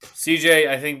CJ,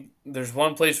 I think there's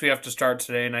one place we have to start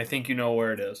today, and I think you know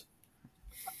where it is.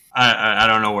 I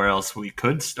don't know where else we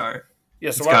could start.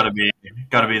 Yeah, so It's got to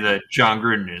be the John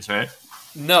Gruden news, right?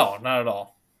 No, not at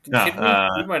all. No,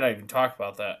 We might not even talk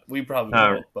about that. We probably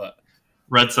will, but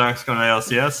Red Sox going to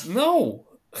LCS. no.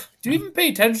 Do you even pay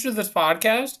attention to this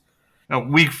podcast? No,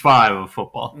 week 5 of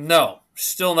football. No,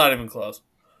 still not even close.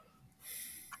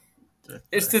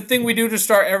 It's the thing we do to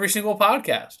start every single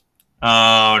podcast.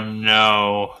 Oh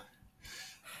no.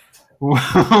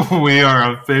 We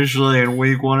are officially in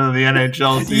week 1 of the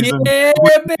NHL season. Yeah,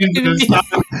 baby.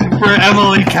 For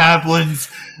Emily Kaplan's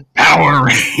Power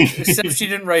Rankings. Except she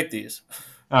didn't write these.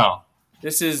 Oh.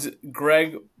 This is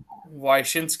Greg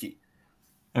Wyshynski.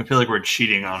 I feel like we're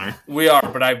cheating on her. We are,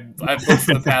 but I've looked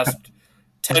for the past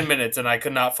 10 minutes and I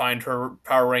could not find her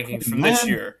power rankings from this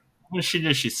year. What she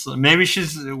did? Maybe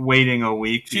she's waiting a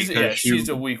week. She's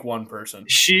a week 1 person.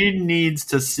 She needs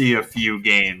to see a few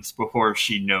games before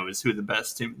she knows who the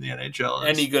best team in the NHL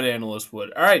is. Any good analyst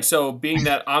would. All right, so being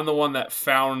that I'm the one that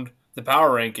found the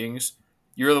power rankings,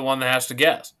 you're the one that has to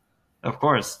guess. Of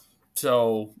course.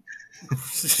 So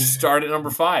start at number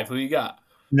 5. Who you got?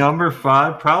 Number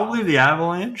 5, probably the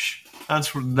Avalanche.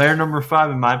 They're number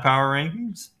 5 in my power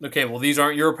rankings. Okay, well, these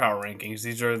aren't your power rankings.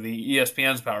 These are the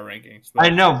ESPN's power rankings. But I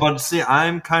know, but see,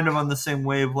 I'm kind of on the same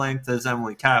wavelength as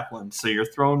Emily Kaplan, so you're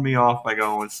throwing me off by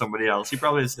going with somebody else. He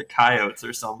probably has the Coyotes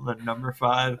or something, number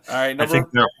 5. All right, I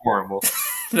think they're horrible.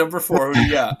 Number 4, who do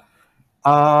you got?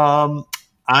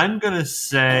 I'm going to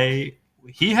say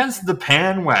he has the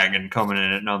Pan Wagon coming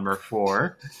in at number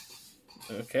 4.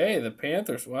 Okay, the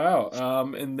Panthers. Wow.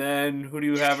 And then who do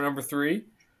you have at number 3?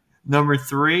 Number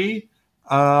 3,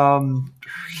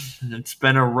 it's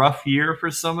been a rough year for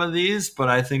some of these, but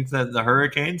I think that the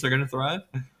Hurricanes are going to thrive.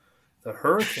 The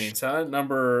Hurricanes, huh?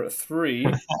 Number 3.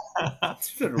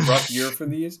 It's been a rough year for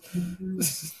these.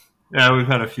 Yeah, we've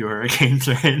had a few Hurricanes,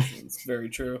 right? It's very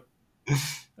true.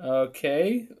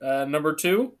 Okay, number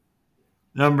 2.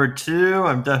 Number 2,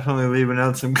 I'm definitely leaving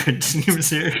out some good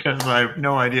teams here because I have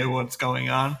no idea what's going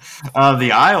on.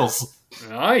 The Isles.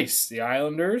 Nice. The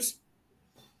Islanders.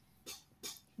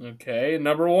 Okay,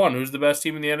 number 1. Who's the best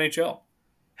team in the NHL?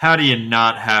 How do you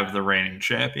not have the reigning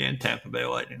champion, Tampa Bay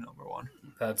Lightning, number 1?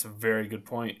 That's a very good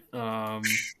point. So I'm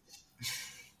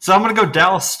going to go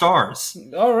Dallas Stars.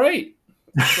 All right.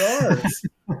 Stars.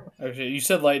 Okay, you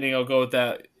said Lightning. I'll go with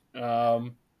that.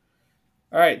 All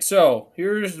right, so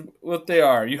here's what they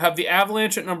are. You have the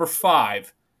Avalanche at number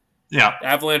 5. Yeah.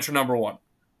 Avalanche are number 1.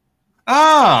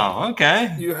 Oh,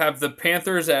 okay. You have the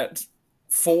Panthers at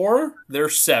 4. They're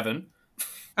 7.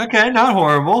 Okay, not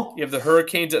horrible. You have the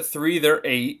Hurricanes at 3. They're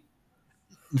 8.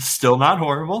 Still not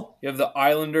horrible. You have the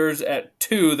Islanders at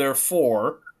 2. They're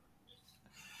 4.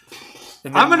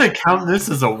 I'm going to count this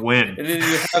as a win. And then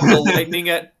you have the Lightning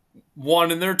at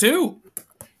 1, and they're 2.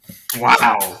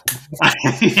 Wow.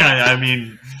 Yeah, I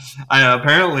mean,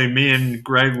 apparently me and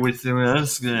Greg with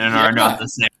us are not the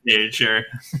same page here.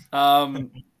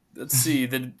 Let's see.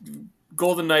 The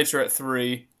Golden Knights are at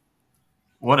 3.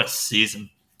 What a season.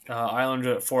 Islanders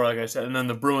are at 4, like I said, and then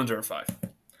the Bruins are at 5.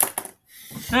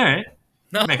 All right.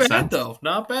 Not Makes bad, sense. though.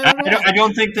 Not bad at all. I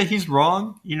don't think that he's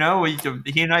wrong. You know,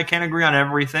 he and I can't agree on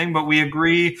everything, but we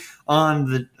agree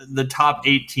on the top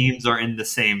 8 teams are in the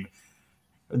same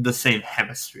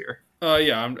hemisphere.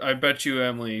 Yeah, I bet you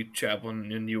Emily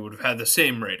Chaplin and you would have had the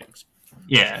same ratings.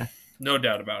 Yeah. No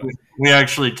doubt about it. We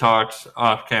actually talked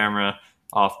off camera,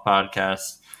 off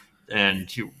podcast, and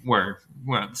we're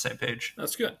on the same page.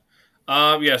 That's good.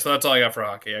 Yeah, so that's all I got for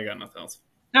hockey. I got nothing else.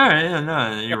 All right, yeah,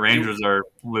 no, your Rangers are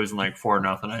losing like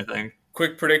 4-0, I think.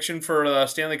 Quick prediction for the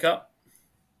Stanley Cup?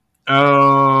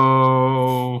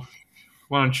 Oh,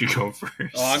 why don't you go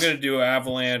first? Oh, I'm going to do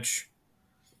Avalanche.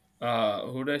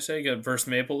 Who did I say? Versus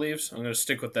Maple Leafs? I'm going to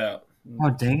stick with that.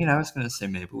 Oh, dang it. I was going to say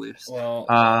Maple Leafs. Well,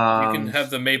 you can have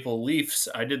the Maple Leafs.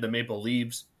 I did the Maple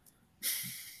Leaves.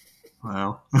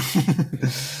 Well,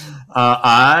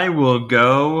 I will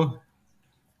go.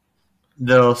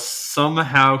 They'll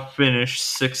somehow finish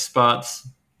 6 points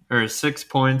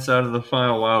out of the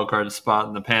final wildcard spot,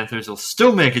 and the Panthers will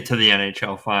still make it to the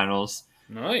NHL Finals.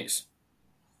 Nice.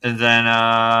 And then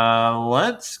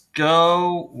let's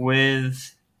go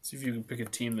with... See if you can pick a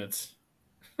team that's...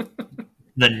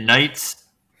 the Knights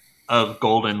of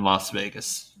Golden Las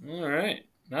Vegas. All right.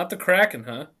 Not the Kraken,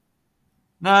 huh?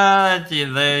 Nah,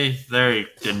 they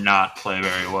did not play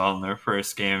very well in their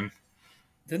first game.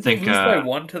 Didn't they lose by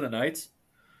 1 to the Knights?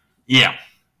 Yeah,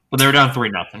 but they were down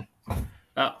 3-0. Oh,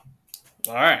 all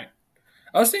right.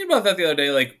 I was thinking about that the other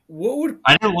day. Like, what would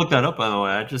I didn't look that up, by the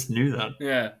way. I just knew that.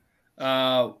 Yeah,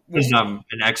 Because I'm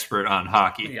an expert on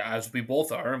hockey. Yeah, as we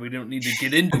both are. We don't need to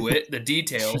get into it, the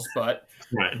details, but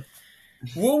Right.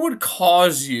 what would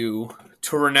cause you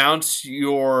to renounce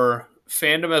your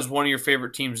fandom as one of your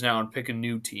favorite teams now and pick a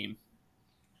new team?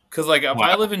 Because, like, if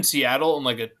I Wow. live in Seattle and,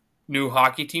 like, a new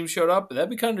hockey team showed up, that'd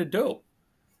be kind of dope.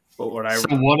 But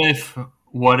So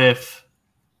what if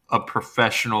a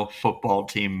professional football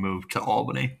team moved to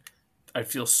Albany? I'd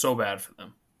feel so bad for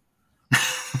them.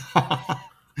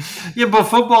 Yeah, but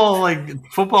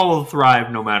football will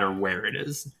thrive no matter where it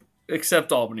is.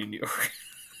 Except Albany, New York.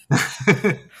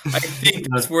 I think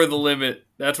that's where the limit,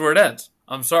 that's where it ends.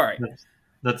 I'm sorry.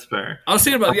 That's fair. I was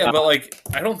thinking about, but, like,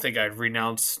 I don't think I'd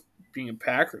renounce being a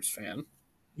Packers fan.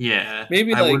 Yeah.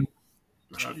 Maybe, I like, would.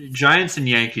 Giants and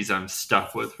Yankees I'm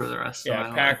stuck with for the rest of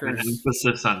my Packers. life. And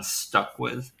emphasis on stuck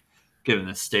with, given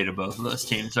the state of both of those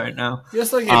teams right now.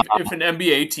 Just like if an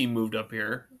NBA team moved up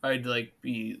here, I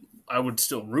would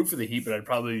still root for the Heat, but I'd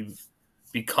probably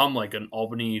become like an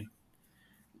Albany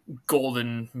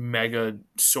Golden Mega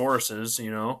Sauruses,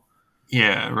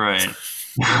 Yeah, right.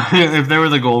 If they were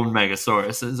the Golden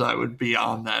Megasauruses, I would be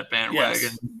on that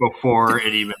bandwagon before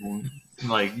it even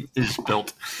is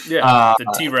built. Yeah,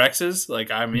 the T-Rexes,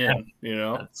 I'm in.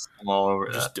 I'm all over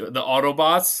just that. The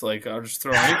Autobots, I'll just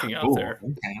throw anything out there.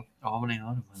 Okay, Albany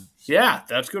Autobots. Yeah,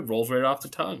 that's good. Rolls right off the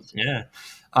tongue. Yeah.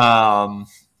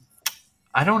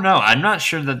 I don't know. I'm not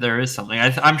sure that there is something.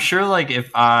 I'm sure,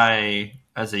 if I,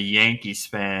 as a Yankees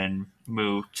fan,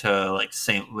 moved to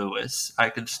St. Louis, I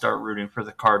could start rooting for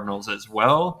the Cardinals as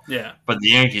well. Yeah, but the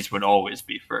Yankees would always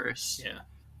be first. Yeah,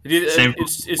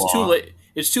 it's too late.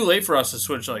 It's too late for us to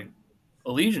switch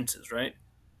allegiances, right?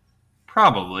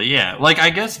 Probably, yeah. I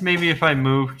guess maybe if I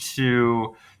moved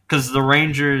to, because the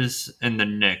Rangers and the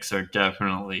Knicks are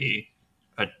definitely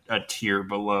a tier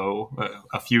below,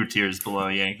 a few tiers below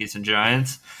Yankees and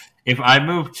Giants. If I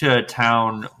moved to a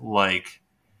town like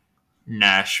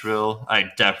Nashville,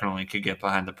 I definitely could get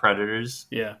behind the Predators.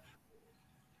 Yeah.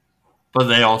 But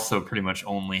they also pretty much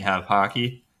only have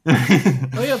hockey. Oh,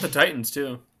 you have the Titans,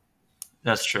 too.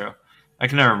 That's true. I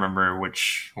can never remember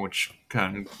which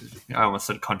kind of, I almost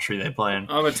said country they play in.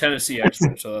 I'm a Tennessee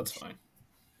expert, so that's fine.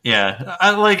 Yeah.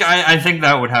 I think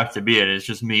that would have to be it. It's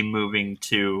just me moving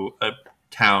to a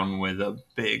town with a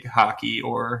big hockey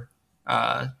or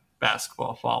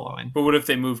basketball following. But what if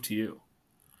they move to you?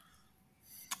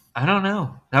 I don't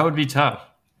know. That would be tough.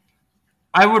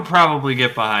 I would probably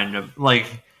get behind them.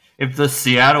 If the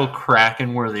Seattle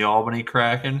Kraken were the Albany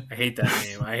Kraken. I hate that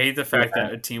name. I hate the fact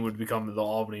that a team would become the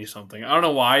Albany something. I don't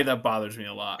know why. That bothers me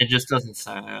a lot. It just doesn't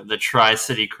sound the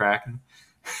Tri-City Kraken.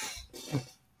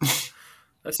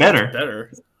 That's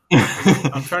better.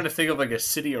 I'm trying to think of a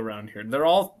city around here. They're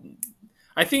all.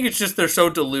 I think it's just they're so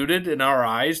diluted in our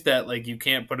eyes that you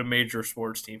can't put a major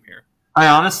sports team here. I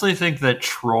honestly think that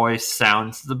Troy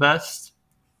sounds the best.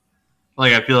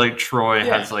 I feel like Troy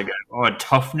has a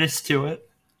toughness to it.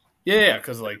 Yeah,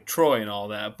 because Troy and all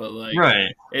that, but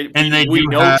right. We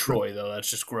know Troy though. That's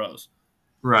just gross.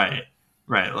 Right.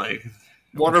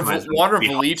 Water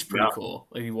Volite's pretty cool.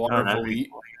 Water Volite.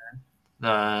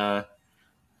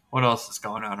 What else is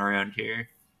going on around here?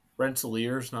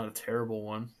 Rensselaer's not a terrible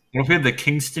one. What if we had the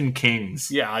Kingston Kings?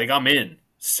 Yeah, I'm in.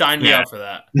 Sign me up for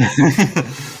that.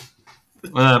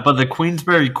 But the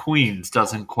Queensberry Queens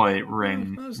doesn't quite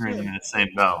ring the same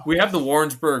bell. We have the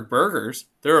Warrensburg Burgers.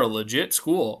 They're a legit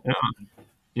school.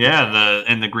 Yeah,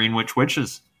 and the Greenwich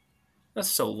Witches. That's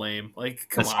so lame. Come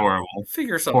That's on. horrible.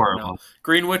 Figure something out.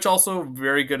 Greenwich also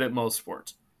very good at most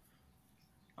sports.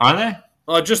 Are they?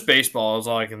 Just baseball is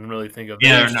all I can really think of.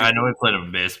 Yeah, I know we played them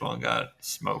in baseball and got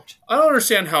smoked. I don't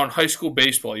understand how in high school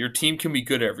baseball your team can be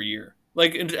good every year.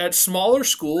 At smaller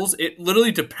schools, it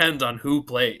literally depends on who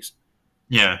plays.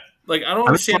 Yeah. I don't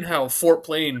understand how Fort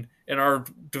Plain in our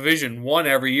division won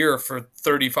every year for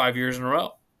 35 years in a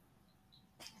row.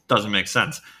 Doesn't make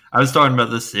sense. I was talking about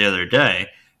this the other day.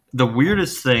 The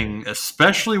weirdest thing,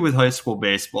 especially with high school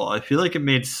baseball, I feel like it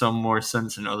made some more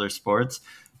sense in other sports.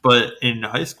 But in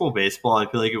high school baseball, I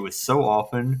feel like it was so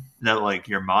often that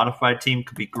your modified team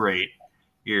could be great,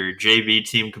 your JV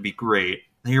team could be great,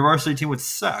 and your varsity team would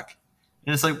suck.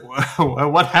 And it's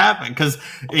what happened? Because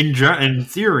in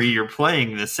theory, you're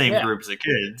playing the same groups of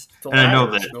kids. And I know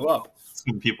that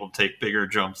some people take bigger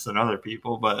jumps than other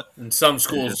people, but... And some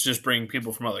schools just bring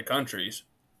people from other countries.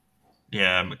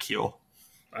 Yeah, McKeel.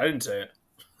 I didn't say it.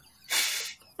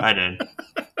 I did.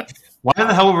 Why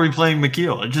the hell were we playing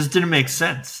McKeel? It just didn't make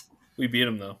sense. We beat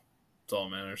him, though. That's all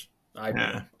that matters. I beat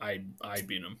him. I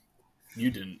beat him.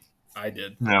 You didn't. I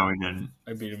did. No, we didn't.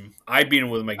 I beat him. I beat him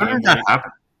with my game. How did that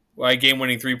happen? Well, I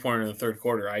game-winning 3-pointer in the third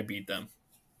quarter. I beat them.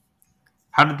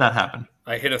 How did that happen?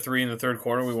 I hit a 3 in the third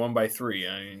quarter. We won by 3.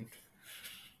 I mean,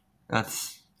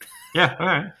 That's yeah. All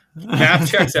right. math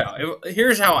checks out.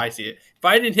 Here's how I see it. If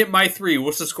I didn't hit my 3,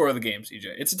 what's the score of the game,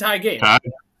 CJ? It's a tie game.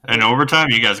 In overtime,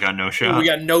 you guys got no shot. We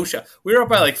got no shot. We were up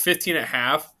by like 15 at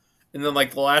half, and then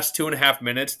like the last 2.5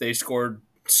 minutes, they scored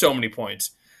so many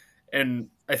points. And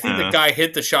I think the guy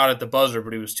hit the shot at the buzzer,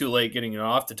 but he was too late getting it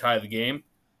off to tie the game.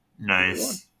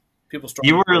 Nice. People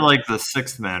you were like the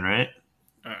sixth man, right?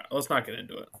 All right, let's not get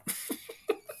into it.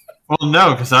 Well,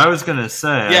 no, because I was gonna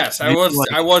say yes, I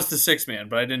was the sixth man,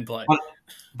 but I didn't play.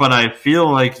 But I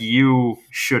feel like you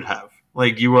should have.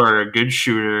 Like, you are a good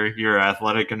shooter. You're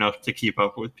athletic enough to keep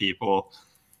up with people.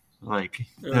 Like,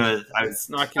 I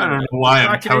don't know why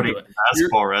I'm touting a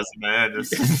basketball resume.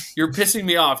 You're pissing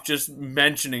me off just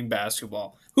mentioning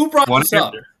basketball. Who brought this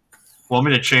up? Want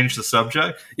me to change the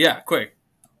subject? Yeah, quick.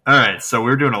 All right, so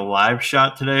we're doing a live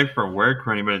shot today for work.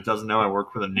 For anybody that doesn't know, I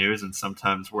work for the news, and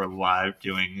sometimes we're live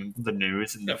doing the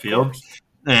news in the field.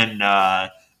 And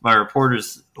my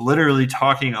reporter's literally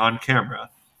talking on camera,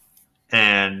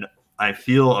 and I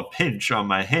feel a pinch on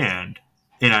my hand,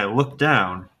 and I look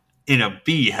down, and a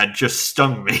bee had just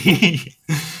stung me.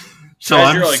 So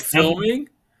you're like filming?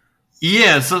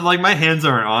 Yeah, so like my hands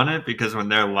aren't on it because when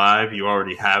they're live, you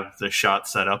already have the shot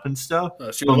set up and stuff.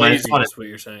 So you're lazy, that's what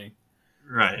you're saying.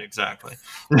 Right, exactly.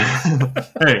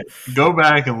 Hey, go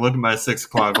back and look at my 6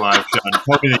 o'clock live shot and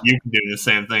tell me that you can do the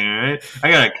same thing, all right?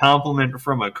 I got a compliment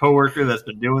from a coworker that's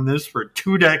been doing this for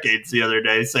 2 decades the other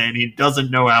day saying he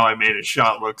doesn't know how I made a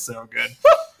shot look so good.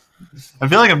 I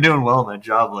feel like I'm doing well in my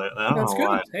job lately. I don't know good.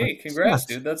 why. Hey, congrats,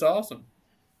 dude. That's awesome.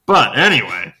 But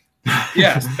anyway.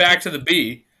 Yes, back to the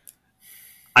bee.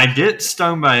 I get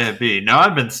stung by a bee. Now,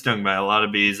 I've been stung by a lot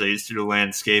of bees. I used to do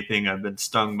landscaping. I've been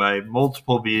stung by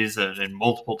multiple bees and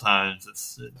multiple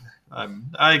times.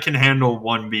 I can handle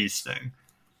one bee sting.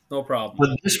 No problem.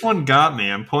 But this one got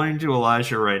me. I'm pointing to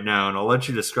Elijah right now, and I'll let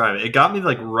you describe it. It got me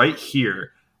like right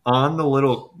here on the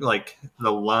little, like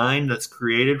the line that's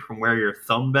created from where your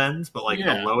thumb bends, but like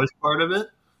the lowest part of it.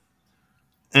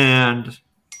 And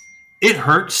it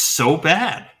hurt so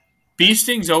bad. Bee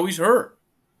stings always hurt.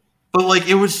 But like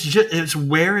it's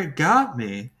where it got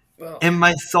me. Well, and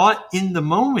my thought in the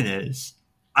moment is,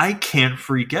 I can't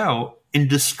freak out and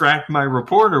distract my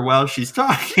reporter while she's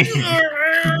talking.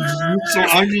 So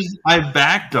I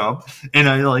backed up and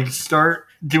I like start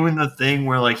doing the thing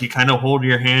where like you kind of hold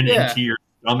your hand into your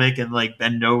stomach and like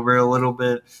bend over a little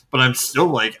bit. But I'm still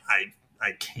like,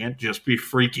 I can't just be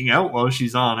freaking out while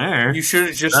she's on air. You should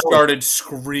have just started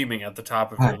screaming at the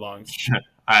top of your lungs.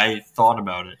 I thought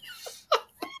about it.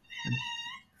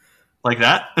 Like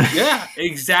that? Yeah,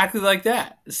 exactly like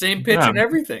that. The same pitch and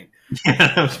everything.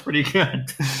 Yeah, that was pretty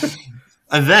good.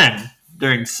 And then,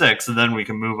 during 6, and then we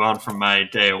can move on from my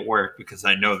day at work because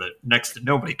I know that next to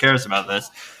nobody cares about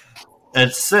this.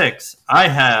 At 6, I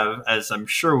have, as I'm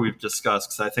sure we've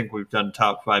discussed, because I think we've done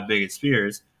top 5 biggest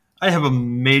fears, I have a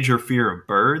major fear of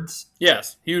birds.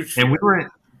 Yes, huge fear. And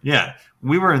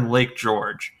we were in Lake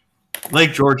George.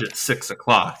 Lake George at 6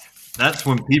 o'clock. That's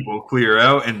when people clear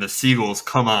out and the seagulls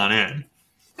come on in.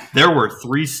 There were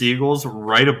 3 seagulls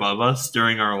right above us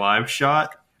during our live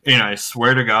shot, and I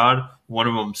swear to God, one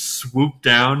of them swooped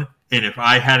down, and if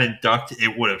I hadn't ducked,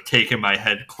 it would have taken my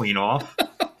head clean off.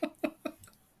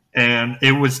 And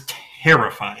it was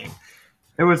terrifying.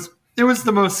 It was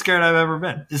the most scared I've ever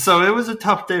been. So it was a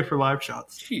tough day for live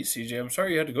shots. Jeez, CJ, I'm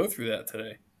sorry you had to go through that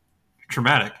today.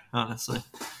 Traumatic, honestly.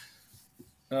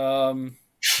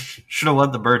 Should have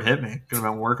let the bird hit me. Could have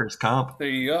been workers' comp. There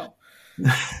you go.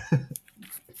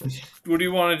 What do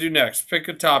you want to do next? Pick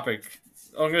a topic.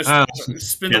 I'm going to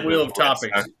spin the wheel of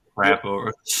topics. Crap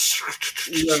over.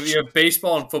 You have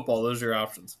baseball and football. Those are your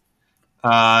options.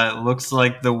 It looks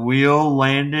like the wheel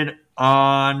landed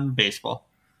on baseball.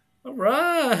 All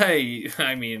right.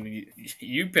 I mean,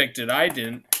 you picked it. I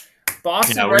didn't.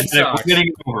 Boston Red Sox. We're getting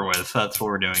it over with. That's what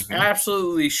we're doing here.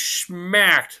 Absolutely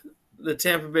smacked the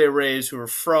Tampa Bay Rays, who were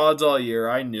frauds all year.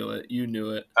 I knew it. You knew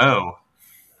it. Oh.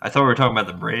 I thought we were talking about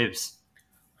the Braves.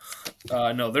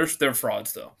 No, they're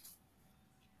frauds, though.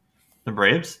 The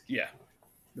Braves? Yeah.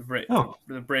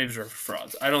 The Braves are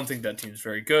frauds. I don't think that team's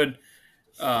very good.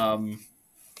 I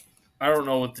don't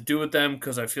know what to do with them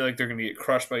because I feel like they're going to get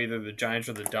crushed by either the Giants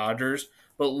or the Dodgers.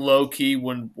 But low-key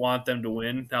wouldn't want them to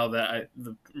win now that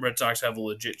the Red Sox have a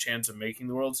legit chance of making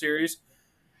the World Series.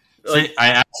 See, I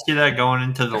asked you that going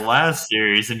into the last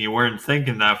series, and you weren't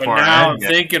thinking that far. Now I'm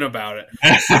thinking about it.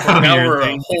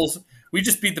 We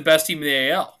just beat the best team in the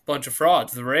AL. Bunch of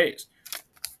frauds, the Rays.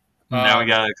 Now we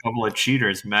got a couple of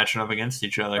cheaters matching up against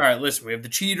each other. All right, listen, we have the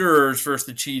cheaters versus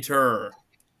the cheater.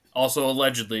 Also,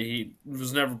 allegedly, he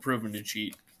was never proven to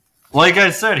cheat. Like I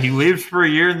said, he leaves for a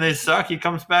year and they suck. He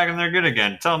comes back and they're good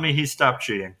again. Tell me he stopped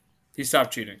cheating. He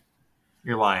stopped cheating.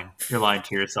 You're lying. You're lying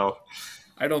to yourself.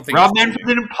 I don't think Rob Manfred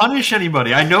didn't punish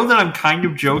anybody. I know that I'm kind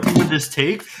of joking with this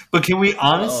take, but can we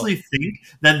honestly think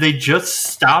that they just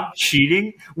stopped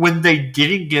cheating when they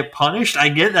didn't get punished? I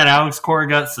get that Alex Cora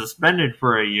got suspended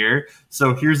for a year,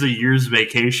 so here's a year's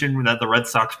vacation that the Red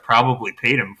Sox probably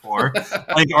paid him for.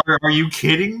 Like, are you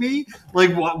kidding me?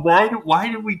 Like, why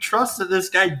did we trust that this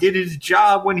guy did his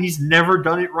job when he's never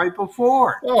done it right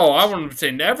before? Oh, I wouldn't say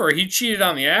never. He cheated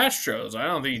on the Astros. I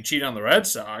don't think he cheated on the Red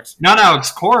Sox. Not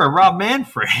Alex Cora, Rob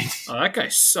Manfred. Oh, that guy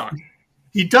sucked.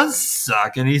 He does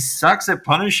suck, and he sucks at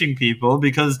punishing people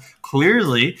because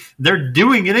clearly they're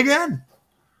doing it again.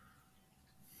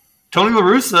 Tony La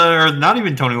Russa, or not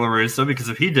even Tony La Russa, because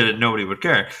if he did it, nobody would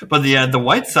care. But the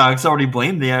White Sox already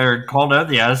blamed or called out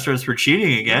the Astros for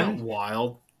cheating again. Isn't that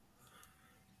wild?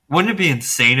 Wouldn't it be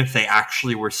insane if they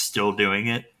actually were still doing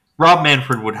it? Rob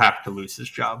Manfred would have to lose his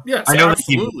job. Yes, I know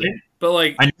absolutely. That he wouldn't. But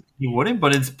like, I know he wouldn't,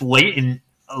 but it's blatant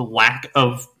lack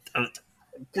of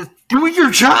just doing your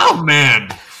job, man.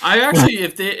 I actually,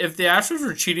 if the Astros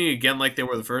were cheating again like they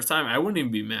were the first time, I wouldn't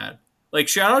even be mad. Like,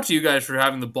 shout out to you guys for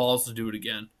having the balls to do it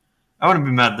again. I wouldn't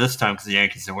be mad this time because the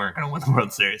Yankees weren't going to win the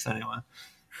World Series anyway.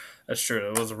 That's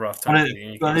true. It was a rough time for the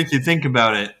Yankees. But if you think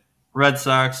about it, Red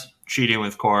Sox cheating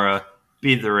with Cora,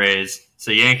 beat the Rays.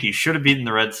 So Yankees should have beaten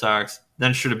the Red Sox,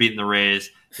 then should have beaten the Rays.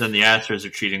 Then the Astros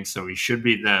are cheating, so we should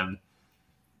beat them.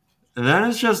 And then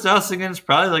it's just us against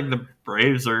probably like the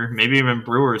Braves or maybe even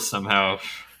Brewers somehow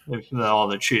if all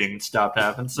the cheating stopped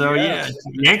happening. So yeah,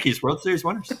 Yankees World Series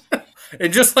winners.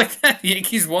 And just like that, the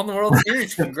Yankees won the World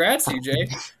Series. Congrats,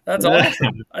 CJ. That's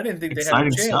awesome. I didn't think they had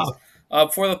a chance.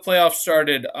 Before the playoffs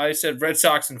started, I said Red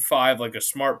Sox in 5 like a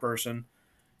smart person.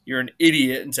 You're an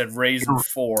idiot and said Rays in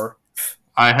 4.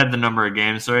 I had the number of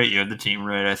games right. You had the team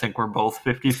right. I think we're both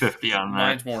 50-50 on that.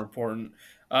 Mine's more important.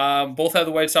 Both had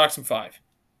the White Sox in 5.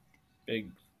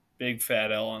 Big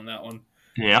fat L on that one.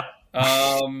 Yeah.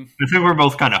 I think we're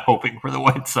both kind of hoping for the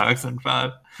White Sox in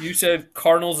 5. You said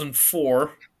Cardinals in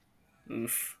 4.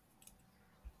 Oof.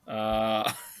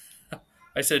 I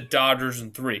said Dodgers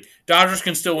in 3. Dodgers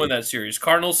can still win that series.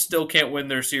 Cardinals still can't win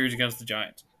their series against the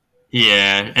Giants.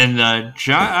 Yeah, and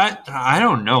I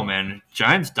don't know, man.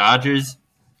 Giants-Dodgers,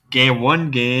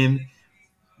 one game.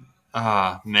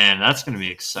 Man, that's going to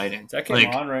be exciting. Is that game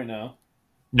on right now?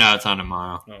 No, it's on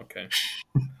tomorrow. Okay.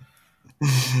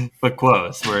 But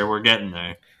close. We're getting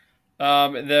there.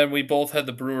 And then we both had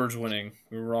the Brewers winning.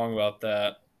 We were wrong about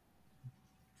that.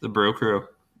 The Brew Crew.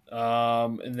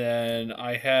 And then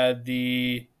I had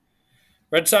the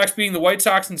Red Sox beating the White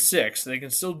Sox in 6. They can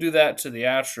still do that to the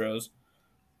Astros.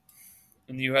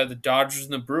 And you had the Dodgers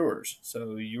and the Brewers.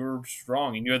 So you were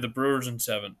wrong. And you had the Brewers in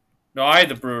 7. No, I had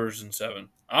the Brewers in 7.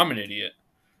 I'm an idiot.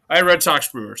 I had Red Sox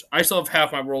Brewers. I still have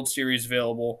half my World Series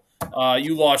available.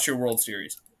 You lost your World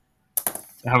Series.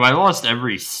 Have I lost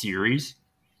every series?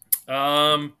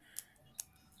 Yeah,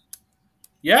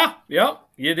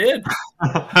 you did.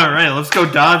 All right, let's go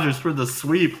Dodgers for the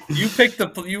sweep. You picked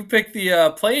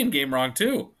the play-in game wrong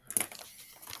too.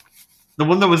 The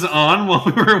one that was on while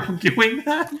we were doing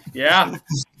that? Yeah.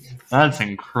 That's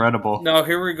incredible. Now,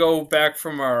 here we go back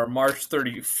from our March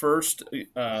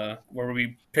 31st, where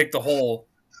we picked the whole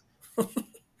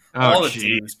all the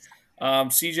teams.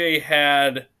 CJ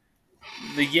had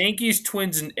the Yankees,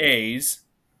 Twins, and A's.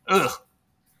 Ugh.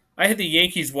 I had the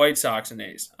Yankees, White Sox, and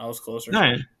A's. I was closer.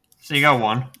 Nice. So you got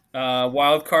one.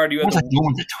 Wild card, you had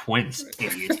the Twins,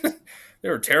 idiot. They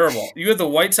were terrible. You had the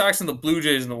White Sox and the Blue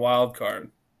Jays in the wild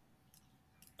card.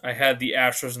 I had the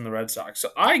Astros and the Red Sox. So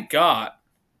I got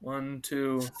 1,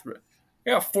 2, 3. I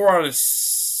got 4 out of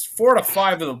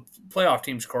 5 of the playoff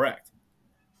teams correct.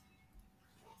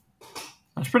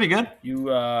 That's pretty good. You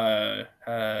had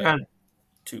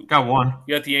 2. Got 1.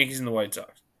 You got the Yankees and the White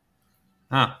Sox.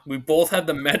 Huh. We both had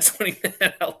the Mets winning the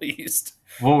NL East.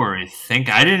 What were we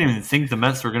thinking? I didn't even think the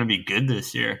Mets were going to be good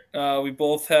this year. We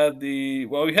both had we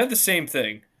had the same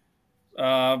thing.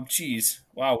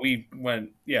 Wow, we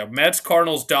went, Mets,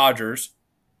 Cardinals, Dodgers.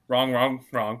 Wrong.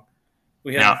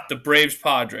 We had the Braves,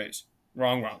 Padres.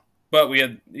 Wrong. But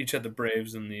we each had the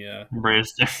Braves and the...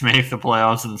 Braves didn't make the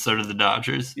playoffs, and so did the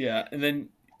Dodgers. Yeah, and then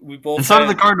we both And so did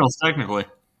the Cardinals, technically.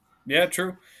 Yeah,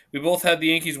 true. We both had the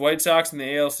Yankees, White Sox in the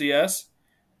ALCS.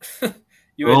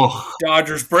 You had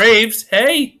Dodgers, Braves.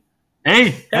 Hey!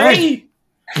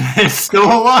 It's still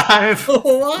alive.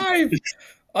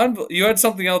 You had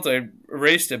something else. I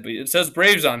erased it, but it says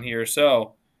Braves on here.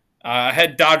 So I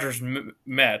had Dodgers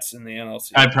Mets in the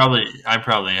NLC. I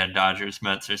probably had Dodgers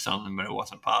Mets or something, but it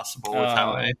wasn't possible with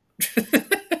how Uh, I.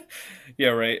 yeah,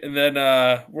 right. And then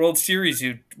World Series,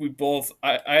 we both.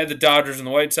 I had the Dodgers and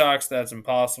the White Sox. That's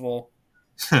impossible.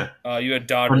 You had But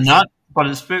Dodgers. not. But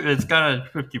it's got a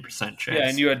 50% Yeah, and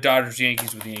chance. you had Dodgers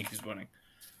Yankees with the Yankees winning.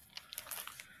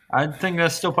 I think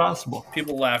that's still possible.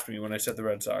 People laughed at me when I said the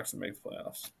Red Sox would make the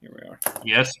playoffs. Here we are.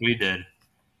 Yes, we did.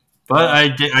 But I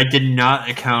did not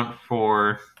account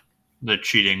for the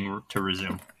cheating to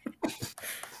resume.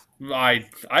 I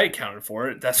accounted for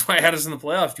it. That's why I had us in the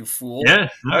playoffs. You fool. Yeah,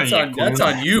 no, That's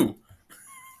on you.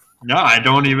 No, I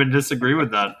don't even disagree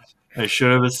with that. I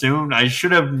should have assumed. I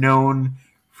should have known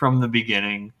from the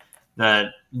beginning that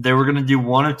they were going to do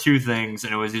one of two things,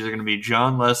 and it was either going to be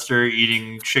John Lester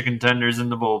eating chicken tenders in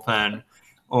the bullpen,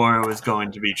 or it was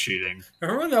going to be cheating.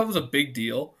 Remember when that was a big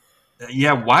deal?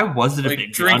 Yeah, why was it a Like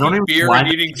big deal? I don't drinking even beer why and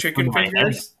that eating just chicken went to my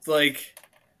head. fingers. Like,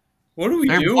 what are we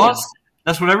They're doing? Boston.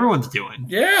 That's what everyone's doing.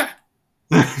 Yeah,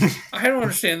 I don't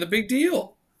understand the big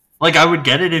deal. Like, I would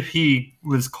get it if he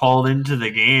was called into the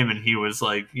game and he was,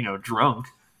 like, drunk,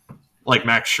 like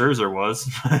Max Scherzer was.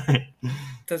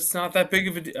 That's not that big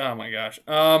of a deal. Oh my gosh.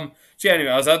 So yeah, anyway,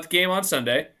 I was at the game on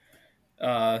Sunday.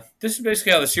 This is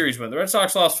basically how the series went. The Red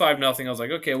Sox lost 5-0. I was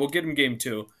like, okay, we'll get them game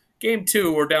two. Game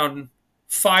two, we're down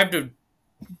 5-2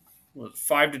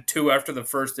 after the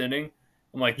first inning.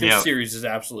 I'm like, this series is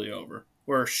absolutely over.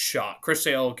 We're shot. Chris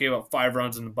Sale gave up 5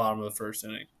 runs in the bottom of the first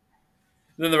inning.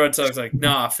 And then the Red Sox like,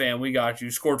 nah, fam, we got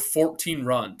you. Scored 14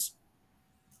 runs.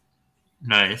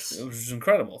 Nice. It was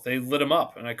incredible. They lit him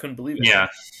up, and I couldn't believe it. Yeah.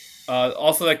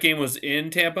 Also, that game was in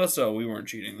Tampa, so we weren't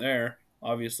cheating there,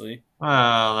 obviously.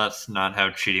 Well, that's not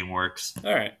how cheating works.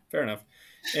 All right, fair enough.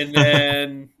 And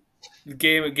then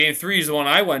game 3 is the one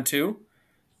I went to.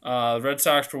 The Red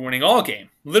Sox were winning all game,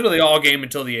 literally all game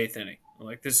until the 8th inning. I'm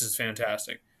like, this is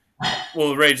fantastic. Well,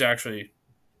 the Rays actually.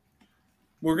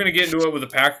 We're going to get into it with the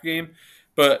Packer game,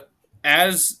 but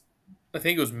as I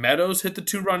think it was Meadows hit the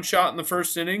 2-run shot in the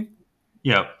first inning,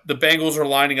 Yep. the Bengals are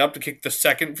lining up to kick the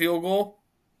second field goal.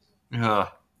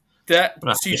 That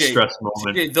stress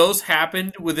moment. CJ, those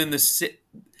happened within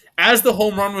as the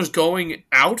home run was going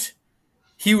out,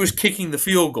 he was kicking the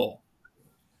field goal.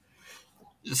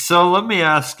 So let me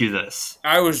ask you this.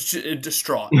 I was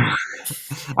distraught.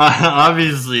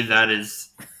 Obviously, that is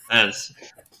as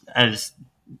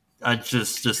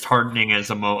just heartening as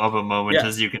a moment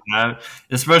as you can have,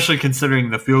 especially considering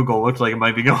the field goal looked like it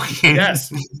might be going in.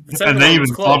 Yes, and they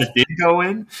even thought it did go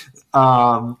in.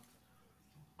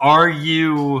 Are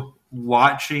you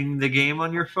watching the game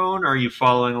on your phone? Are you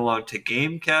following along to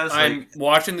Gamecast? I'm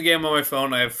watching the game on my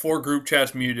phone. I have 4 group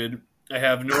chats muted. I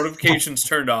have notifications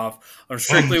turned off. I'm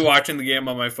strictly watching the game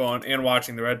on my phone and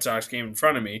watching the Red Sox game in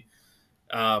front of me.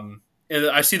 And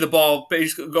I see the ball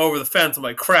basically go over the fence. I'm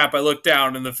like, crap. I look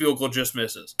down and the field goal just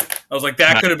misses. I was like,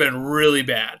 that could have been really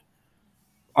bad.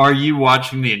 Are you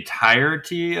watching the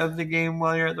entirety of the game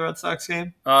while you're at the Red Sox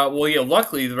game? Well, yeah,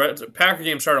 luckily the Packer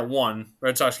game started at 1.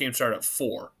 Red Sox game started at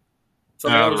 4. So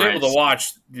I was able to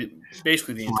watch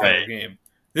basically the entire game.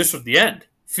 This was the end.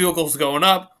 Field goals going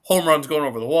up, home runs going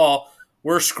over the wall.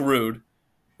 We're screwed.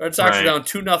 Red Sox are down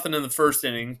 2-0 in the first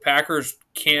inning. Packers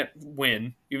can't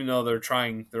win, even though they're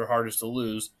trying their hardest to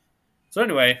lose. So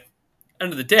anyway,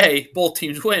 end of the day, both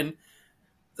teams win.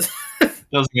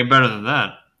 Doesn't get better than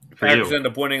that. Packers end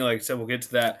up winning. Like I said, we'll get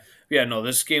to that. But yeah, no,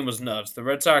 this game was nuts. The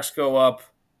Red Sox go up,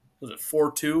 was it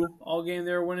 4-2 all game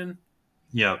they were winning?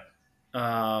 Yep.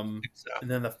 And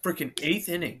then the freaking 8th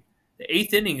inning. The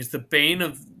 8th inning is the bane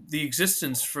of the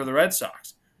existence for the Red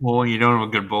Sox. Well, you don't have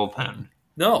a good bullpen.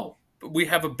 No, but we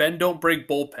have a bend don't break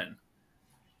bullpen,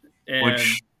 and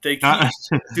they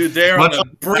keep, they're on the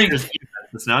brink.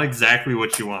 It's not exactly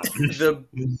what you want. The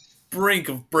brink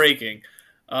of breaking.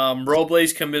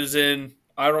 Robles comes in.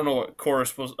 I don't know what Cora is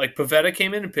supposed. Like Pavetta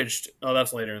came in and pitched. Oh,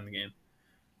 that's later in the game.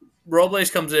 Robles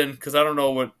comes in because I don't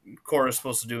know what Cora is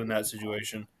supposed to do in that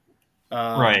situation.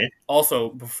 Also,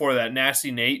 before that, Nasty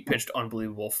Nate pitched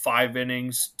unbelievable. 5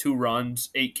 innings, 2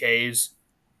 runs, 8 Ks.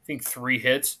 I think 3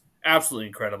 hits. Absolutely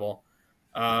incredible.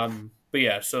 But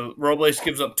yeah, so Robles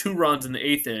gives up 2 runs in the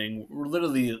 8th inning. We're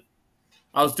literally,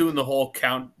 I was doing the whole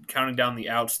counting down the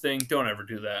outs thing. Don't ever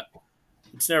do that.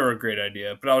 It's never a great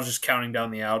idea. But I was just counting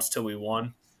down the outs till we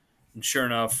won. And sure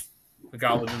enough, we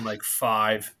got within like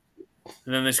 5.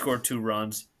 And then they scored 2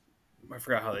 runs. I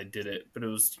forgot how they did it, but it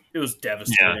was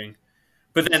devastating. Yeah.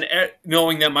 But then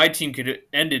knowing that my team could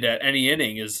end it at any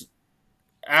inning is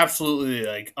absolutely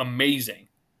like amazing.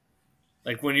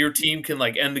 Like when your team can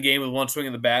like end the game with one swing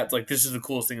of the bat, like this is the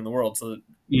coolest thing in the world. So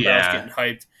the crowd's getting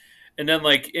hyped. And then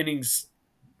like innings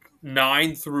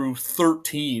 9 through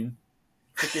 13.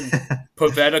 Freaking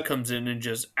Pavetta comes in and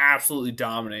just absolutely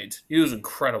dominates. He was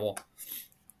incredible.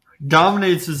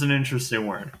 Dominates is an interesting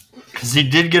word because he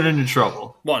did get into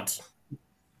trouble. Once.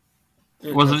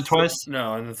 Wasn't it twice?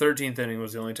 No, in the 13th inning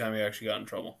was the only time he actually got in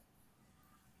trouble.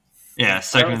 Yeah,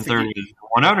 second and third was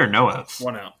one out or no outs?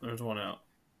 One out. There was one out.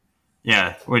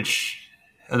 Yeah,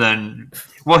 and then,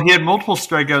 well, he had multiple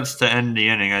strikeouts to end the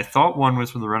inning. I thought one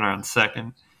was with a runner on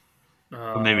second,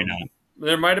 but maybe not.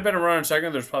 There might have been a runner on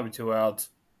second. There's probably 2 outs.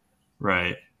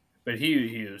 Right. But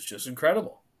he was just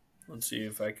incredible. Let's see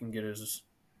if I can get his...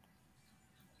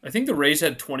 I think the Rays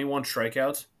had 21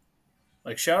 strikeouts.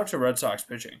 Like, shout out to Red Sox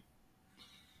pitching.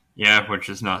 Yeah, which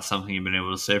is not something you've been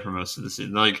able to say for most of the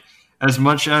season. Like, as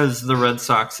much as the Red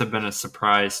Sox have been a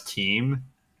surprise team,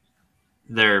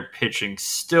 their pitching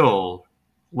still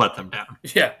let them down.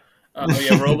 Yeah.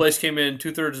 Robles came in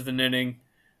 2/3 of an inning,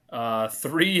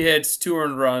 3 hits, 2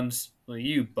 earned runs. Like,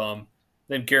 you bum.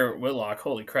 Then Garrett Whitlock,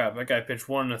 holy crap, that guy pitched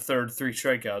 1 1/3, 3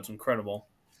 strikeouts, incredible.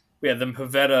 We had then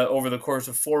Pavetta over the course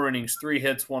of 4 innings, 3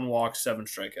 hits, 1 walk, 7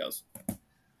 strikeouts.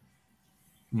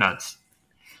 Nuts.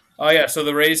 Oh yeah, so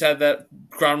the Rays had that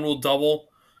ground rule double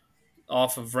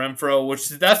off of Renfroe, which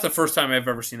that's the first time I've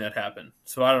ever seen that happen.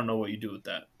 So I don't know what you do with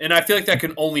that. And I feel like that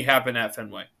can only happen at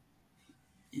Fenway.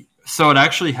 So it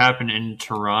actually happened in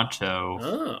Toronto.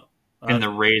 Oh. And the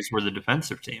Rays were the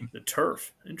defensive team. The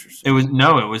turf. Interesting. It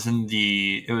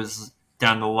was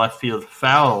down the left field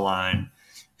foul line,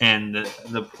 and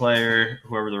the player,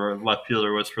 whoever the left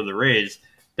fielder was for the Rays,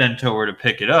 bent over to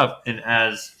pick it up, and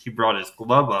as he brought his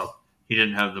glove up, he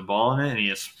didn't have the ball in it, and he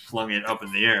just flung it up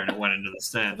in the air, and it went into the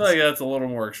stands. I feel like that's a little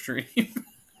more extreme.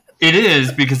 It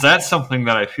is, because that's something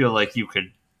that I feel like you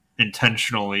could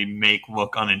intentionally make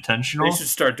look unintentional. They should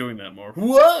start doing that more.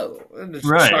 Whoa! And just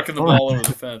chucking the ball over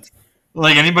the fence.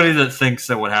 Like, anybody that thinks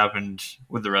that what happened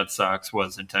with the Red Sox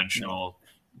was intentional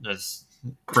is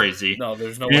crazy. No,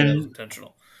 there's no way that was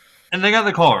intentional. And they got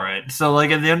the call right. So,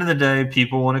 like, at the end of the day,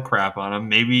 people want to crap on them.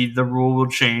 Maybe the rule will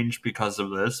change because of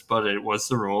this, but it was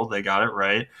the rule. They got it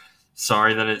right.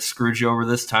 Sorry that it screwed you over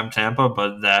this time, Tampa,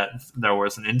 but there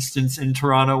was an instance in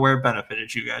Toronto where it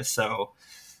benefited you guys. So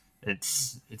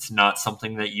it's not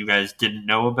something that you guys didn't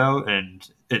know about, and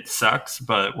it sucks,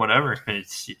 but whatever.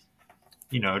 It's...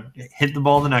 hit the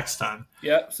ball the next time.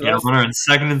 Yeah. So you had a runner in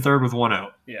second and third with 1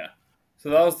 out. Yeah. So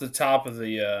that was the top of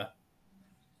the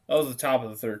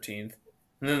 13th.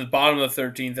 And then the bottom of the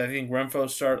 13th, I think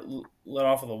Renfroe let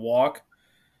off with a walk.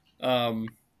 And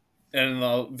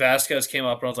Vasquez came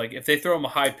up, and I was like, if they throw him a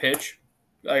high pitch,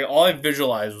 like, all I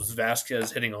visualized was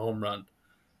Vasquez hitting a home run.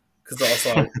 Because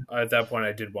also, at that point,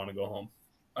 I did want to go home.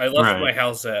 I left my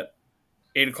house at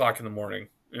 8 o'clock in the morning.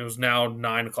 It was now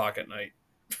 9 o'clock at night.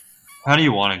 How do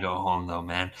you want to go home, though,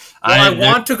 man? Well, I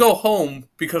want to go home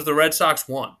because the Red Sox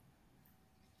won.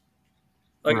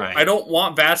 Like, I don't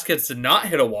want Vasquez to not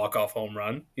hit a walk-off home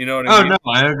run. You know what I mean? Oh,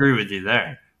 no, I agree with you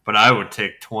there. But I would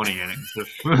take 20 innings.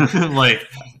 Like,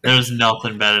 there's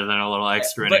nothing better than a little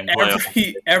extra inning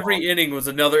play. Every inning was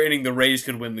another inning the Rays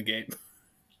could win the game.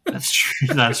 That's true.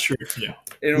 That's true, too.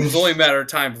 And it was only a matter of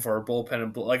time before our bullpen.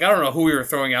 I don't know who we were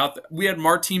throwing out. We had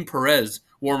Martin Perez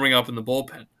warming up in the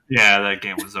bullpen. Yeah, that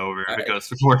game was over if it goes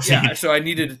to 14. Yeah, so I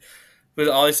needed... But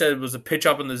all I said was a pitch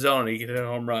up in the zone and he could hit a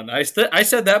home run. I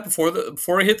said that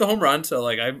before he hit the home run, so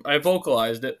like I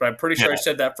vocalized it, but I'm pretty sure I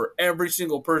said that for every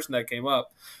single person that came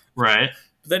up. Right.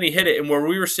 But then he hit it, and where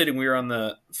we were sitting, we were on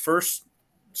the first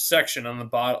section on the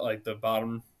bottom, like the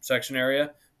bottom section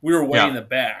area. We were way in the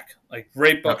back, like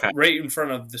right in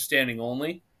front of the standing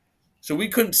only. So we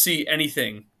couldn't see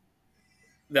anything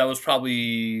that was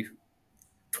probably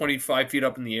 25 feet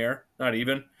up in the air, not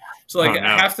even. So, like,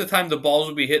 half the time the balls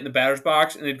would be hitting the batter's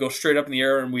box, and they'd go straight up in the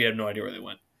air, and we had no idea where they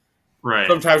went. Right.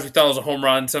 Sometimes we thought it was a home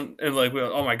run, and like,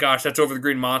 oh my gosh, that's over the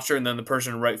green monster, and then the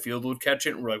person in right field would catch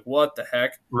it, and we're like, what the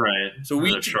heck? Right. So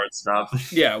we shortstop.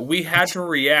 Yeah, we had to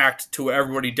react to what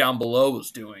everybody down below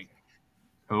was doing.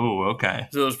 Oh, okay.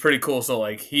 So it was pretty cool. So,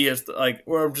 like, he has to, like,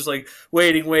 we're just like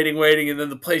waiting, and then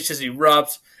the place just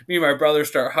erupts. Me and my brother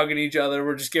start hugging each other.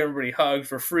 We're just giving everybody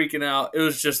hugs. We're freaking out. It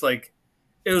was just like,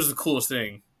 it was the coolest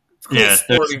thing. It's the coolest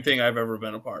sporting thing I've ever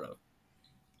been a part of.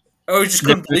 I just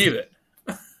couldn't believe it.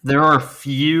 There are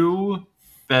few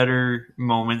better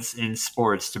moments in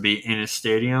sports to be in a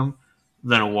stadium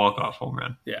than a walk-off home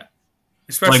run. Yeah.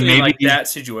 Especially like that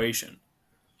situation.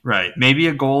 Right. Maybe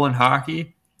a goal in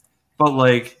hockey, but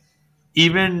like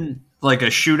even like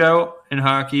a shootout in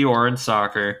hockey or in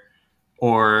soccer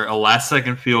or a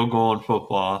last-second field goal in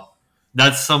football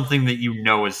that's something that you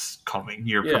know is coming.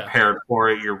 You're Yeah. prepared for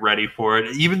it. You're ready for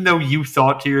it. Even though you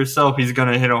thought to yourself he's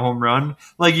going to hit a home run,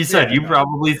 like you said, you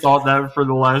probably thought that for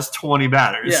the last 20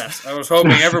 batters. Yes, I was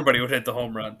hoping everybody would hit the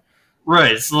home run.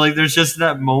 Right. So like there's just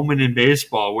that moment in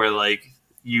baseball where like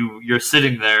you're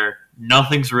sitting there,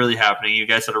 nothing's really happening. You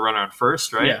guys had a runner on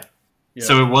first, right? Yeah. Yeah.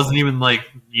 So it wasn't even like,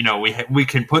 we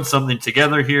can put something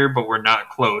together here, but we're not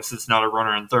close. It's not a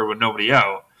runner on third with nobody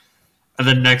out. And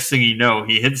then next thing you know,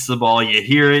 he hits the ball. You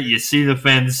hear it. You see the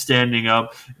fans standing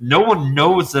up. No one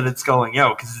knows that it's going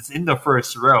out because it's in the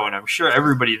first row. And I'm sure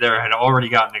everybody there had already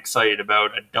gotten excited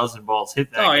about a dozen balls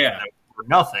hit that game for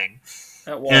nothing.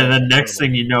 And then next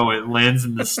thing you know, it lands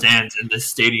in the stands and the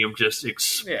stadium just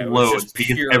explodes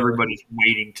because everybody's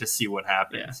waiting to see what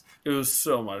happens. Yeah. It was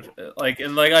so much. Like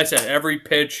I said, every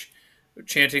pitch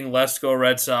chanting "Let's go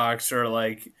Red Sox" or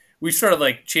like we started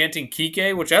like chanting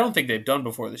Kike, which I don't think they've done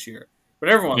before this year. But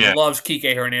everyone loves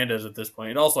Kike Hernandez at this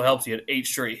point. It also helps he had 8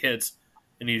 straight hits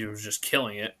and he was just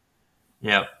killing it.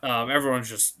 Yeah. Everyone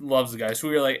just loves the guy. So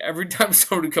we were like, every time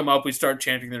someone would come up, we start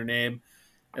chanting their name.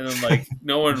 And then, like,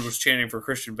 no one was chanting for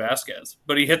Christian Vasquez.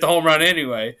 But he hit the home run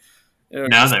anyway.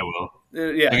 Now they will.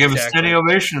 Yeah, they gave a steady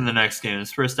ovation in the next game.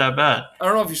 His first at bat. I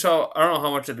don't know if you saw. I don't know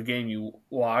how much of the game you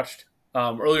watched.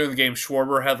 Earlier in the game,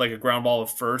 Schwarber had, like, a ground ball at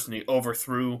first, and he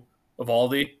overthrew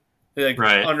Eovaldi. They,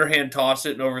 underhand tossed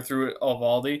it and overthrew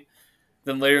Eovaldi.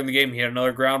 Then later in the game, he had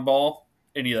another ground ball,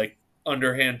 and he, like,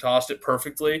 underhand tossed it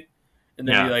perfectly. And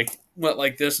then he, like, went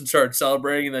like this and started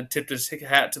celebrating and then tipped his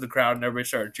hat to the crowd, and everybody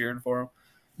started cheering for him.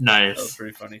 Nice. That was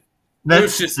pretty funny.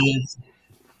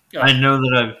 I know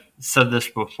that I've said this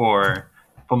before,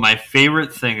 but my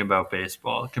favorite thing about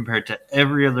baseball, compared to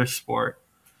every other sport,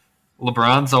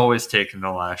 LeBron's always taking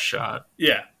the last shot.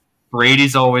 Yeah.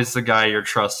 Brady's always the guy you're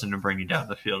trusting to bring you down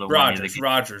the field. Rogers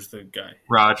the guy.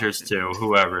 Rogers too,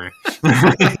 whoever.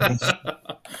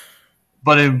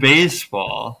 But in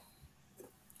baseball,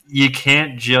 you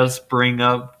can't just bring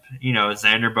up,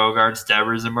 Xander Bogaerts,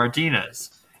 Devers, and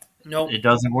Martinez. Nope. It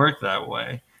doesn't work that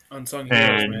way. Unsung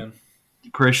heroes, man.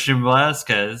 Christian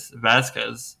Vasquez.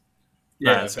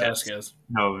 Yeah, Vasquez.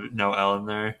 No L in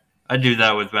there. I do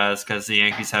that with Vasquez. The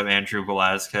Yankees have Andrew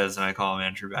Velazquez, and I call him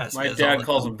Andrew Vasquez. My dad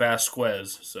calls him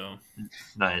Vasquez, so.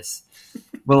 Nice.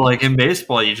 But, like, in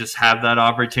baseball, you just have that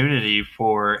opportunity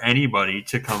for anybody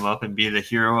to come up and be the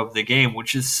hero of the game,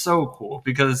 which is so cool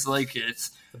because, like,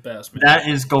 it's the best, man. That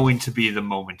is going to be the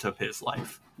moment of his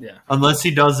life. Yeah. Unless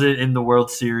he does it in the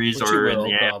World Series which or in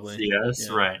the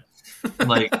ALCS. Right.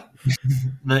 Like,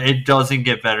 it doesn't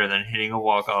get better than hitting a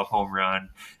walk-off home run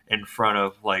in front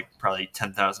of, like, probably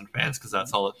 10,000 fans because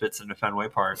that's all it fits into Fenway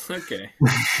Park. Okay.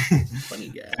 Funny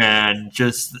guy. And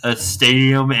just a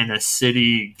stadium and a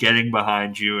city getting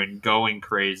behind you and going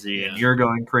crazy, and you're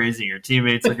going crazy, and your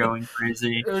teammates are going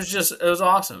crazy. It was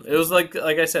awesome. It was like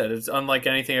I said, it's unlike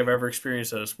anything I've ever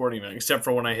experienced at a sporting event, except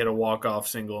for when I hit a walk-off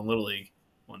single in Little League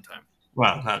one time.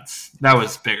 Wow, that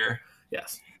was bigger.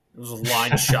 Yes. It was a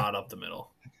line shot up the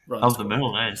middle. Up the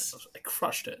middle, nice. I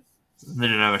crushed it. They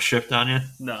didn't have a shift on you?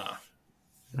 Nah.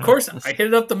 Of course, I hit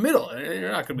it up the middle.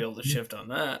 You're not going to be able to shift on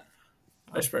that.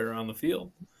 I spread it around the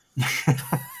field. But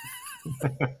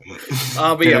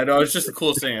yeah, no, it's just the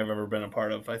coolest thing I've ever been a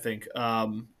part of, I think. I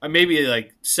maybe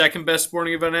like second best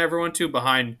sporting event I ever went to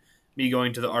behind me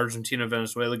going to the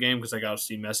Argentina-Venezuela game because I got to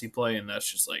see Messi play, and that's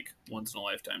just like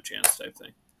once-in-a-lifetime chance type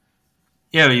thing.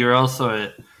 Yeah, but you were also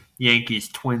at Yankees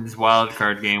Twins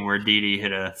wildcard game where Didi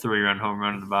hit a 3-run home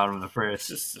run in the bottom of the first.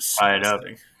 Just tie it up.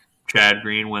 Chad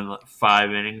Green went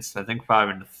 5 innings, I think 5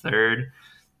 in the third.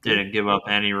 Didn't give up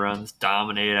any runs.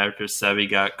 Dominated after Sevi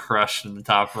got crushed in the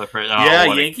top of the first.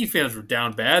 Yankee fans were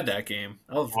down bad that game.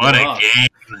 What a game.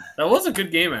 That was a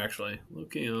good game, actually.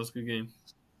 Okay, that was a good game.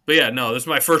 But yeah, no, this is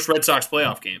my first Red Sox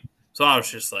playoff game. So I was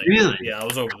just like, really? Yeah, I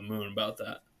was over the moon about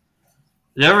that.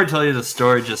 Did I ever tell you the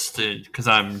story just because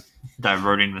I'm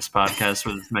diverting this podcast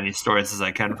with as many stories as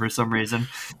I can for some reason?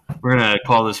 We're going to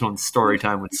call this one Story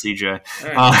Time with CJ.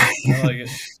 Right, I like it.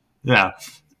 Yeah.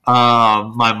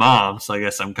 My mom, so I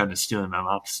guess I'm kind of stealing my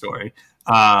mom's story.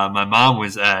 My mom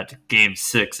was at Game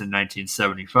 6 in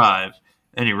 1975.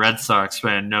 Any Red Sox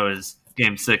fan knows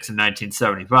Game 6 in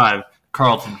 1975.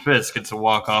 Carlton Fisk gets a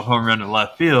walk-off home run to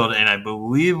left field, and I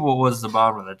believe what was the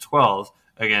bottom of the 12th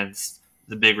against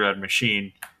the Big Red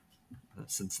Machine, the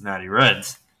Cincinnati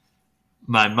Reds.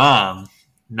 My mom,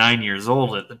 9 years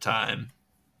old at the time.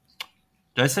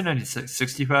 Did I say 96?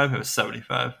 65? It was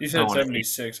 75. You said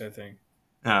 76, I think.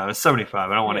 No, it was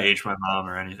 75. I don't want to age my mom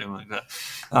or anything like that.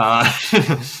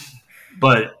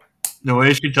 But the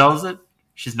way she tells it,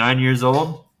 she's 9 years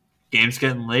old. Game's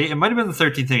getting late. It might have been the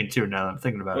 13th inning, too, now that I'm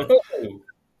thinking about it. Oh.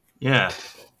 Yeah.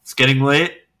 It's getting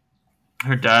late.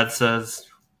 Her dad says,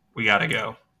 we got to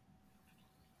go.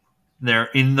 They're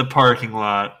in the parking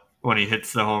lot when he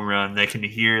hits the home run. They can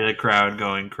hear the crowd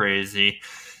going crazy.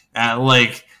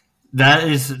 That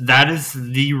is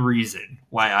the reason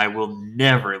why I will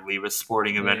never leave a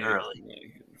sporting event early.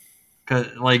 Cause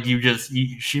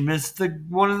she missed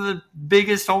one of the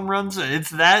biggest home runs.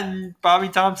 It's that and Bobby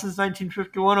Thompson's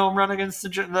 1951 home run against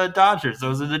the Dodgers.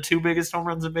 Those are the two biggest home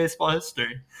runs in baseball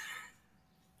history.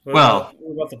 What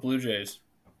about the Blue Jays?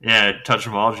 Yeah, touch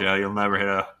them all, Joe. You'll never hit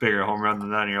a bigger home run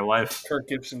than that in your life. Kirk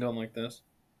Gibson don't like this.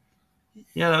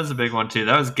 Yeah, that was a big one too.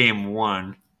 That was Game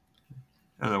 1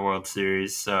 of the World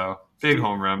Series. So big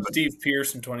home run. Steve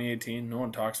Pearce in 2018. No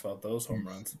one talks about those home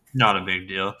runs. Not a big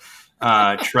deal.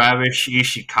 Travis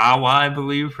Ishikawa, I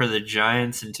believe, for the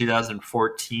Giants in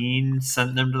 2014,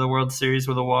 sent them to the World Series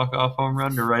with a walk-off home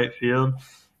run to right field.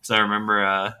 Because I remember,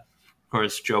 of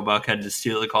course, Joe Buck had to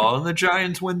steal the call, and the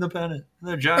Giants win the pennant.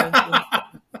 The Giants win.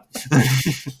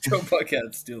 Joe Buck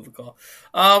had to steal the call.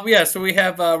 So we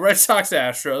have Red Sox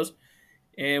Astros,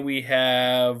 and we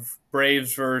have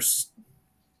Braves versus,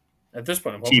 at this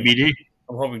point, TBD.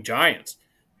 I'm hoping Giants.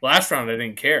 Last round, I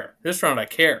didn't care. This round, I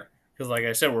care. Because, like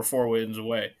I said, we're 4 wins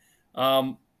away.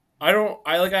 I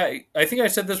think I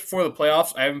said this before the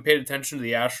playoffs. I haven't paid attention to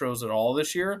the Astros at all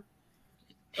this year.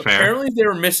 Fair. Apparently, they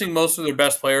were missing most of their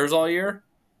best players all year.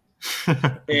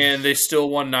 And they still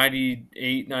won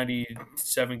 98,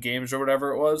 97 games or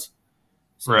whatever it was.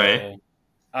 So, right.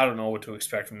 I don't know what to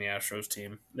expect from the Astros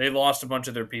team. They lost a bunch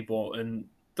of their people, and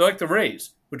they're like the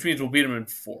Rays, which means we'll beat them in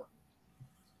 4.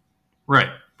 Right,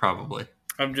 probably.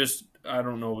 I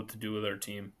don't know what to do with our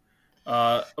team.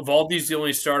 Evaldi's the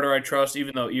only starter I trust,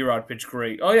 even though Erod pitched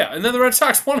great. Oh, yeah, and then the Red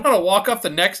Sox won on a walk-off the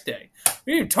next day.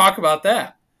 We didn't even talk about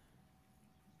that.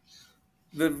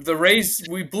 The Rays,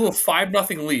 we blew a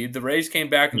 5-0 lead. The Rays came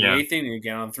back in the 8th inning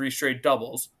again on 3 straight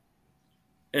doubles.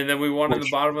 And then we won in the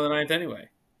bottom of the 9th anyway.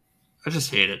 I just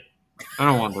hate it. I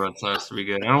don't want the Red Sox to be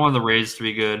good. I don't want the Rays to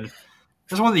be good. I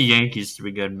just want the Yankees to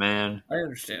be good, man. I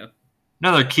understand.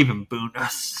 Now they're keeping Boone.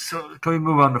 So can we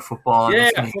move on to football?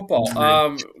 Yeah, football.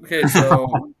 Okay, so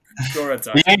go Red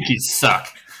Sox. The Yankees suck.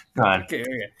 Go ahead. Okay.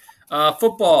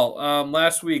 Football.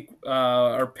 Last week,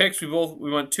 our picks, we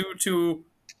went 2-2-1,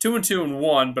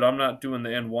 but I'm not doing the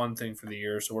N1 thing for the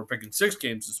year, so we're picking 6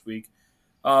 games this week.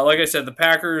 Like I said, the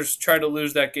Packers tried to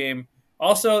lose that game.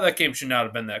 Also, that game should not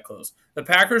have been that close. The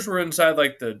Packers were inside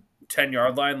like the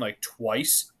 10-yard line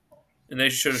twice, and they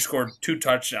should have scored 2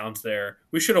 touchdowns there.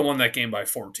 We should have won that game by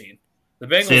 14. The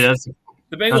Bengals.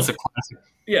 That's a classic.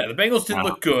 Yeah, the Bengals didn't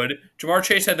look good. Jamar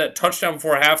Chase had that touchdown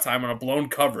before halftime on a blown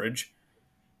coverage.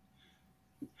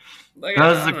 That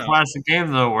was a classic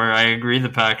game, though, where I agree the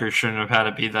Packers shouldn't have had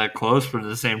to be that close, but at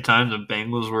the same time, the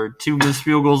Bengals were 2 missed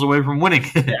field goals away from winning.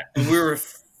 Yeah, and we were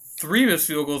 3 missed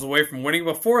field goals away from winning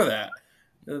before that.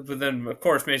 But then, of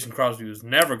course, Mason Crosby was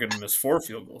never going to miss 4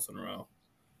 field goals in a row.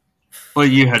 But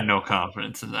you had no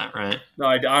confidence in that, right? No,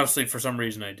 I honestly, for some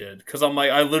reason, I did. Because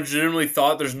I legitimately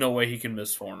thought there's no way he can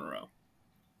miss 4 in a row.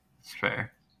 It's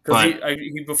fair. Because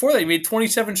before that, he made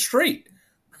 27 straight.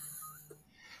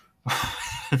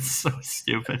 It's so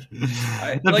stupid.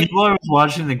 The people I was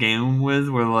watching the game with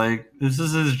were like, this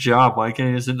is his job. Why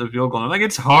can't he just hit the field goal? I'm like,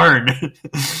 it's hard.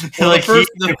 Well,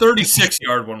 the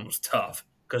 36-yard one was tough.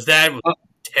 Because that was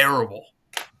terrible.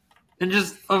 And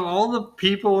just of all the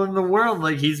people in the world,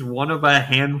 he's one of a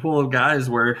handful of guys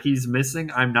where if he's missing,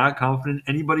 I'm not confident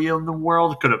anybody in the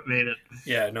world could have made it.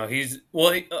 Yeah, no,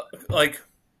 like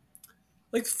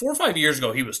 4 or 5 years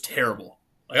ago, he was terrible.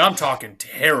 I'm talking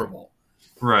terrible.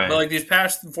 Right. But these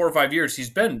past 4 or 5 years, he's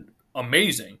been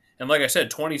amazing. And like I said,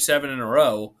 27 in a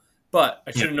row. But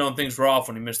I should have known things were off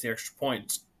when he missed the extra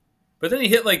points. But then he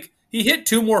hit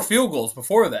 2 more field goals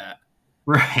before that.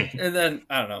 Right. And then,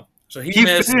 I don't know. So he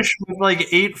finished with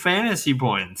 8 fantasy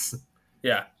points.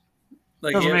 Yeah.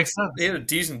 Doesn't make sense. He had a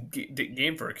decent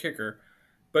game for a kicker.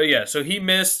 But yeah, so he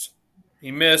missed,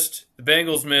 the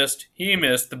Bengals missed, he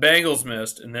missed, the Bengals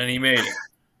missed, and then he made it.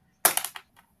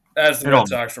 As the Red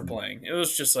Sox were playing. It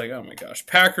was just oh my gosh.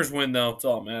 Packers win, though. That's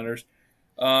all that matters.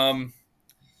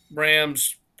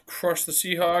 Rams crush the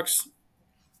Seahawks.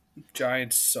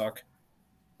 Giants suck.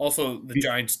 Also, the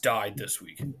Giants died this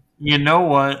week. You know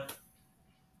what?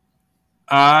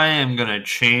 I am going to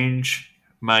change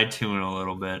my tune a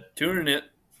little bit. Tuning it.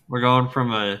 We're going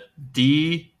from a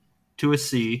D to a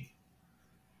C.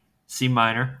 C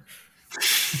minor.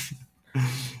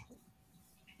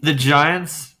 The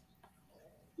Giants,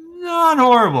 not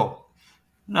horrible.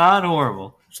 Not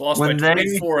horrible. So lost by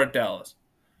 24 at Dallas.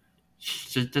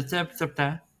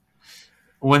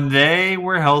 When they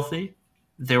were healthy,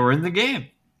 they were in the game.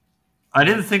 I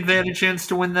didn't think they had a chance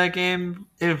to win that game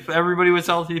if everybody was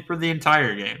healthy for the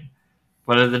entire game.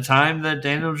 But at the time that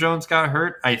Daniel Jones got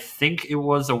hurt, I think it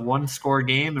was a one-score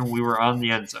game, and we were on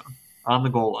the end zone, on the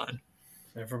goal line.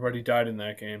 Everybody died in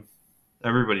that game.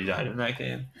 Everybody died in that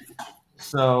game.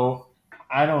 So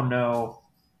I don't know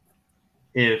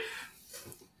if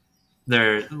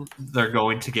they're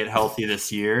going to get healthy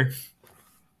this year,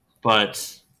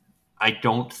 but I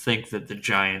don't think that the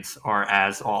Giants are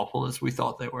as awful as we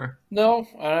thought they were. No,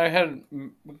 I had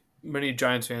many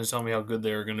Giants fans tell me how good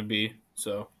they were going to be.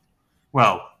 So,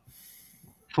 well,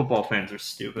 football fans are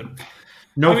stupid.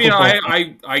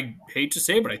 I hate to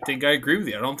say it, but I think I agree with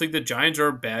you. I don't think the Giants are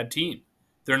a bad team.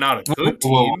 They're not a good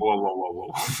team.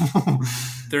 Whoa.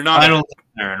 They're not. I don't think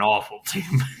they're an awful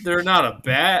team. They're not a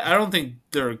bad. I don't think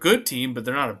they're a good team, but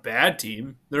they're not a bad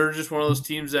team. They're just one of those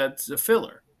teams that's a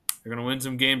filler. They're going to win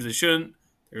some games they shouldn't.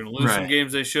 They're going to lose some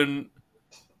games they shouldn't.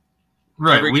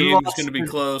 Right. Every game is going to be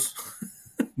close.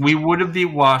 We would have beat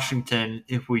Washington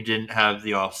if we didn't have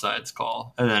the offsides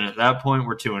call. And then at that point,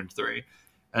 we're 2-3.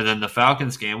 And then the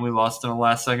Falcons game, we lost in a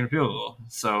last-second field goal.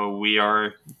 So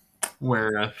we're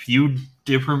a few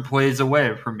different plays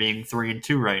away from being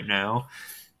 3-2 right now.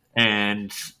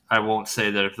 And I won't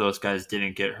say that if those guys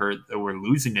didn't get hurt that we're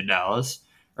losing to Dallas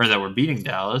or that we're beating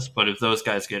Dallas. But if those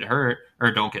guys get hurt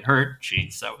or don't get hurt,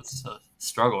 jeez, that was a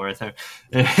struggle right there.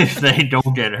 If they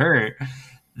don't get hurt,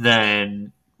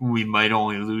 then we might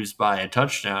only lose by a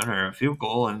touchdown or a field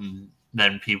goal, and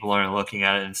then people aren't looking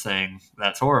at it and saying,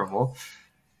 that's horrible.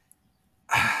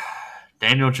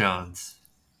 Daniel Jones.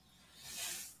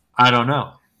 I don't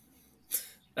know.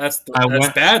 That's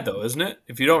bad, though, isn't it?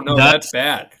 If you don't know, that's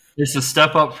bad. It's a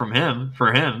step up for him.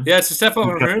 Yeah, it's a step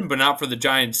up for him, but not for the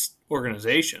Giants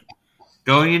organization.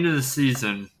 Going into the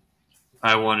season,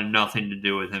 I wanted nothing to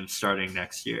do with him starting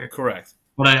next year. Correct.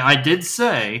 But I did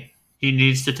say he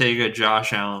needs to take a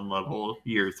Josh Allen level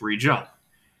year 3 jump.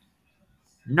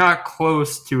 Not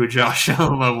close to a Josh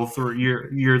Allen level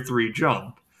year 3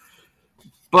 jump.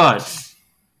 But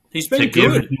he's been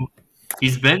good.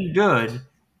 He's been good,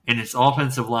 and his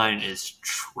offensive line is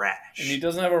trash. And he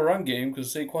doesn't have a run game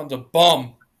because Saquon's a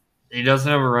bum. He doesn't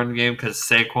have a run game because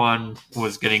Saquon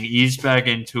was getting eased back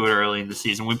into it early in the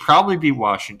season. We'd probably beat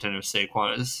Washington if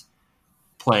Saquon is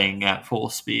playing at full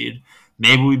speed.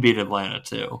 Maybe we beat Atlanta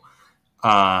too.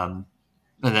 And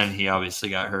then he obviously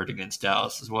got hurt against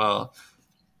Dallas as well.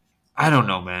 I don't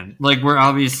know, man. Like, we're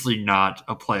obviously not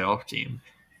a playoff team,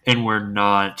 and we're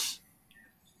not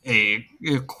a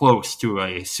close to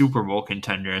a Super Bowl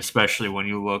contender, especially when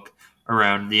you look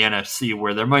around the NFC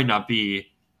where there might not be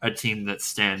a team that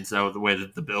stands out the way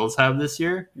that the Bills have this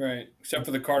year. Right, except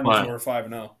for the Cardinals who are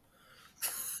 5-0.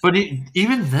 But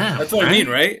even then. That's what I mean,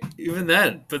 right? Even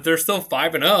then. But they're still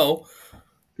 5-0.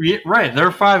 Yeah, right,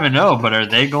 they're 5-0, but are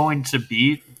they going to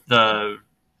beat the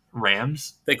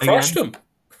Rams? They crushed them.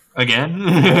 Again?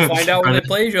 We'll find out when they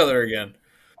play each other again.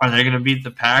 Are they going to beat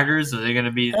the Packers? Are they going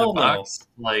to beat the Bucs?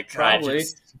 No. Like, probably.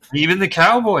 Even the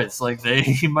Cowboys, like,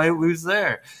 they might lose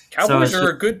there. Cowboys are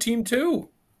a good team too.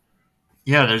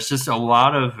 Yeah, there's just a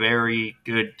lot of very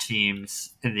good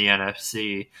teams in the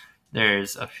NFC.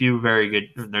 There's a few very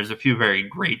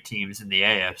great teams in the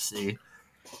AFC.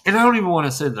 And I don't even want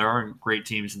to say there aren't great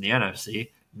teams in the NFC.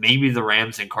 Maybe the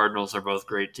Rams and Cardinals are both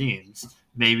great teams.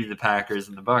 Maybe the Packers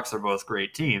and the Bucs are both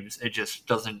great teams. It just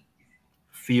doesn't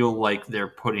feel like they're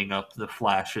putting up the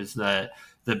flashes that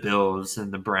the Bills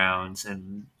and the Browns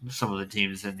and some of the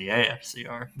teams in the AFC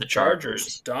are. The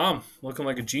Chargers. Dom, looking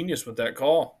like a genius with that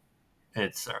call.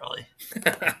 It's early.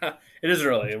 It is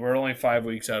early. We're only 5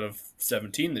 weeks out of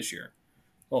 17 this year.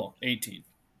 Oh, 18.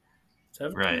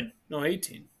 17? Right. No,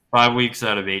 18. 5 weeks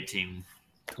out of 18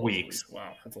 weeks.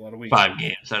 Wow, that's a lot of weeks. 5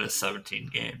 games out of 17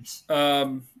 games.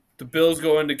 The Bills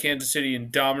go into Kansas City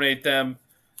and dominate them.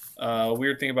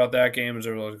 Weird thing about that game is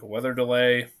there was like a weather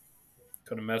delay.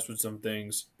 Could have messed with some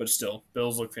things, but still,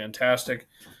 Bills look fantastic.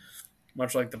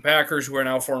 Much like the Packers, who are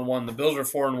now 4-1. The Bills are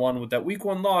 4-1 with that Week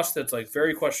 1 loss that's like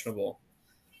very questionable.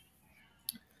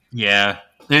 Yeah,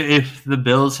 if the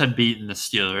Bills had beaten the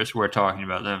Steelers, we're talking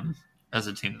about them as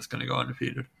a team that's going to go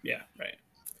undefeated. Yeah, right.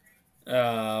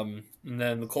 And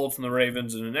then the Colts and the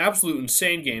Ravens in an absolute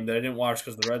insane game that I didn't watch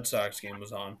because the Red Sox game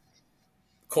was on.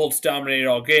 Colts dominated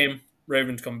all game.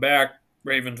 Ravens come back.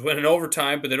 Ravens win in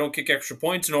overtime, but they don't kick extra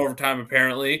points in overtime,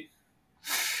 apparently.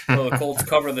 So the Colts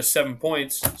cover the 7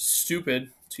 points.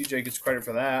 Stupid. CJ gets credit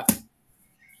for that.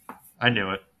 I knew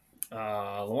it.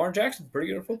 Lamar Jackson's pretty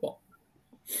good at football.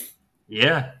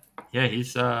 Yeah,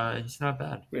 he's not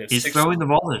bad. He's throwing the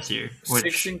ball this year. 6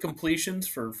 incompletions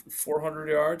for 400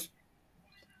 yards.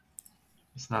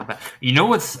 It's not bad. You know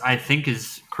what's I think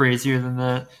is crazier than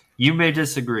that? You may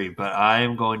disagree, but I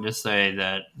am going to say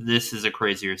that this is a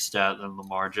crazier stat than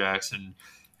Lamar Jackson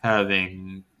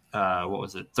having,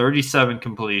 37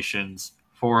 completions,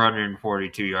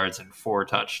 442 yards, and 4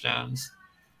 touchdowns.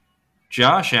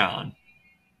 Josh Allen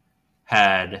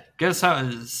had,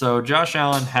 Josh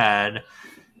Allen had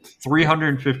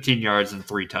 315 yards and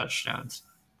 3 touchdowns.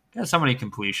 Guess how many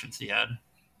completions he had?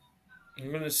 I'm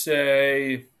going to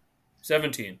say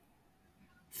 17.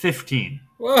 15.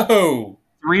 Whoa!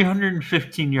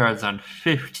 315 yards on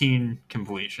 15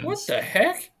 completions. What the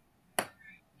heck?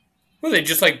 Will they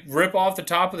just like rip off the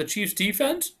top of the Chiefs'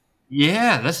 defense?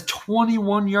 Yeah, that's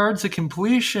 21 yards of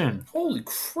completion. Holy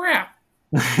crap!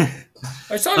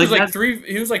 I saw he was like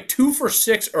he was like 2 for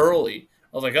 6 early.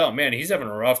 I was like, oh man, he's having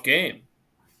a rough game.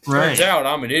 Right. Turns out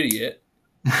I'm an idiot.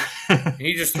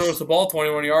 He just throws the ball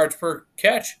 21 yards per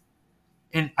catch.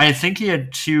 And I think he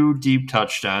had 2 deep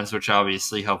touchdowns, which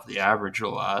obviously helped the average a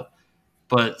lot.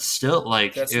 But still,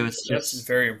 like, that's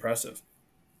very impressive.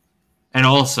 And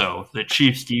also, the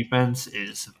Chiefs' defense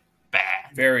is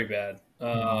bad. Very bad.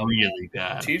 Really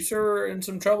bad. Chiefs are in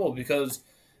some trouble because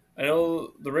I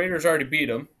know the Raiders already beat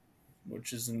them,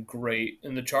 which isn't great.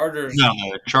 And the Chargers... No,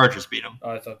 the Chargers beat them.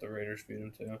 Oh, I thought the Raiders beat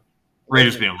them, too.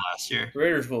 Raiders beat them last year. The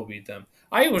Raiders will beat them.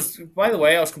 By the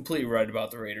way, I was completely right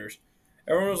about the Raiders.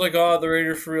 Everyone was like, oh, the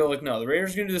Raiders for real. Like, no, the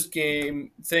Raiders are going to do this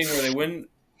game thing where they win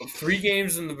 3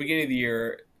 games in the beginning of the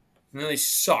year, and then they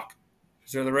suck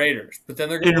because they're the Raiders. But then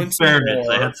they're going to win some more.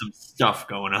 They had some stuff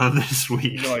going on this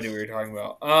week. No idea what you're talking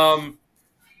about.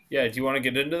 Yeah, do you want to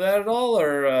get into that at all,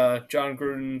 or John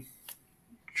Gruden?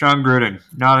 John Gruden,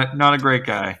 not a great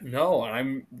guy. No, and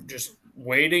I'm just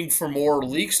waiting for more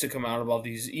leaks to come out about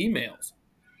these emails.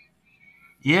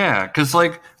 Yeah, because,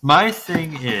 like, my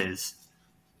thing is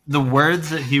the words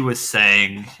that he was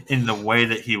saying in the way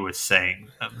that he was saying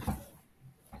them.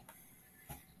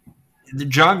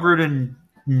 John Gruden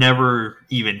never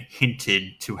even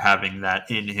hinted to having that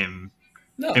in him.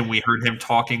 No. And we heard him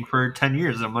talking for 10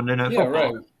 years on Monday Night Football. Yeah,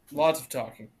 right. Lots of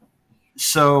talking.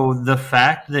 So the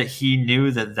fact that he knew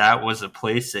that that was a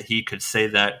place that he could say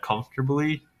that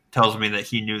comfortably tells me that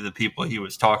he knew the people he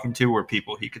was talking to were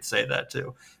people he could say that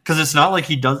to. Because it's not like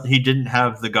he didn't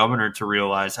have the governor to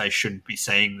realize I shouldn't be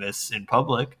saying this in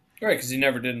public. Right, because he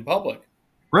never did in public.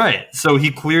 Right. So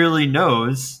he clearly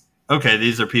knows, okay,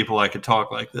 these are people I could talk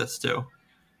like this to.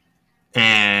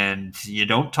 And you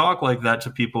don't talk like that to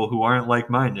people who aren't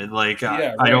like-minded. Like,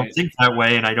 yeah, right. I don't think that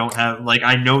way, and I don't have... Like,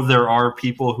 I know there are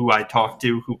people who I talk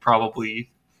to who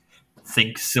probably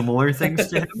think similar things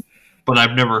to him, but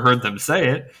I've never heard them say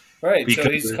it. Right, so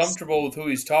he's comfortable with who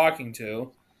he's talking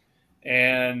to,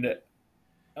 and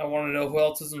I want to know who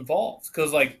else is involved.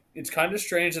 Because, like, it's kind of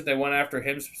strange that they went after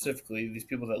him specifically, these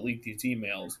people that leaked these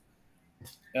emails.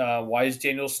 Why is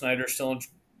Daniel Snyder still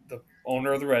the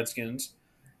owner of the Redskins?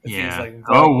 Yeah. Like,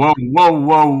 whoa.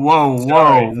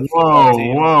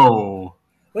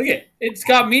 Look it's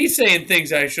got me saying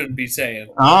things I shouldn't be saying.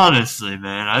 Honestly,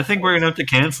 man, I think we're gonna have to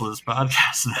cancel this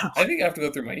podcast now. I think I have to go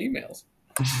through my emails.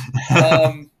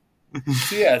 So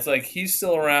yeah, it's like he's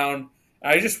still around.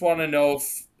 I just want to know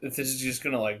if this is just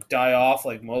gonna like die off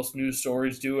like most news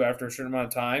stories do after a certain amount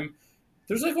of time.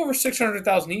 There's like over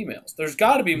 600,000 emails. There's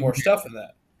got to be more stuff in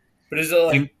that. But is it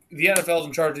like the NFL's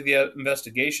in charge of the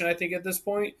investigation? I think at this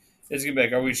point is gonna be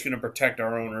like, are we just gonna protect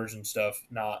our owners and stuff,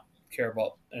 not care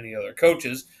about any other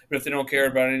coaches? But if they don't care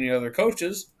about any other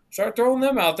coaches, start throwing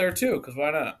them out there too, because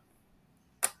why not?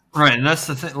 Right, and that's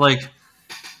the thing. Like,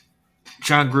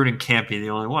 John Gruden can't be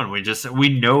the only one. We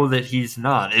know that he's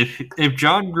not. If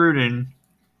John Gruden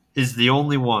is the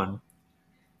only one,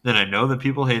 then I know that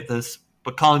people hate this.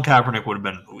 But Colin Kaepernick would have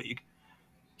been in the league.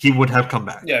 He would have come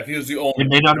back. Yeah, if he was the only one. It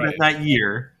may not have been that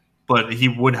year, but he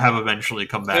would have eventually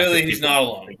come back. Clearly, he's not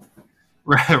alone.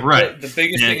 Right. The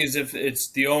biggest thing is if it's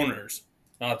the owners,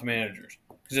 not the managers.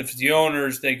 Because if it's the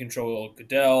owners, they control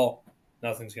Goodell,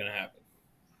 nothing's going to happen.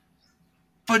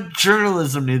 But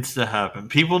journalism needs to happen.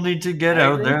 People need to get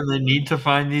out there, and they need to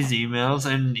find these emails.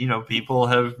 And, people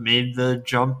have made the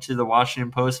jump to the Washington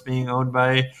Post being owned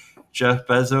by Jeff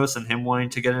Bezos and him wanting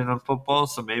to get in on football.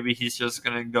 So maybe he's just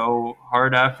going to go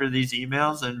hard after these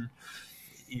emails. And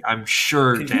I'm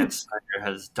sure Dan Snyder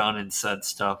has done and said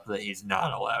stuff that he's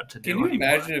not allowed to do. Can you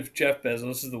imagine if Jeff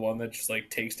Bezos is the one that just like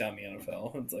takes down the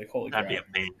NFL? It's like, holy crap. That'd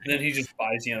be amazing. And then he just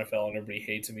buys the NFL and everybody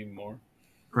hates him even more.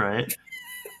 Right.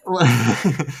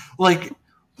 Like,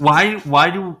 why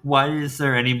is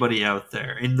there anybody out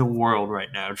there in the world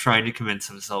right now trying to convince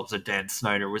themselves that Dan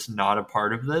Snyder was not a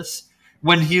part of this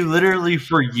when he literally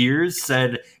for years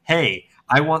said, hey,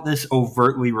 I want this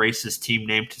overtly racist team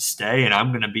name to stay, and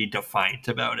I'm going to be defiant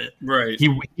about it. Right.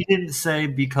 He didn't say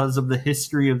because of the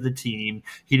history of the team.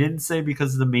 He didn't say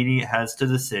because of the meaning it has to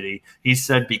the city. He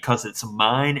said because it's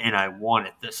mine and I want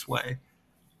it this way.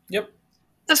 Yep.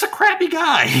 That's a crappy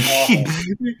guy.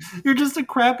 You're just a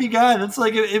crappy guy. That's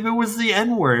like if it was the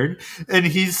N word and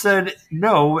he said,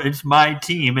 no, it's my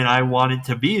team and I want it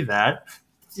to be that,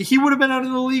 he would have been out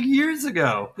of the league years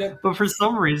ago. Yep. But for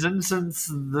some reason, since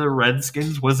the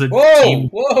Redskins was a Whoa! team.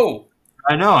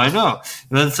 I know.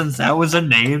 But since that was a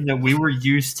name that we were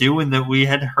used to and that we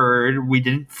had heard, we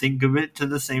didn't think of it to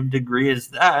the same degree as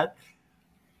that.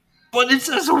 But it's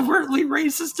as overtly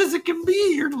racist as it can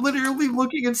be. You're literally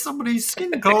looking at somebody's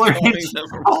skin color and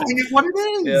calling it what it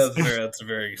is. Yeah, that's a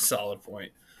very solid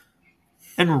point.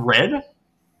 And red?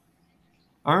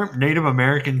 Aren't Native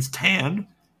Americans tan?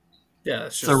 Yeah,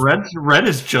 it's just, so red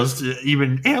is just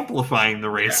even amplifying the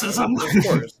racism. Yeah, of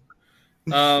course.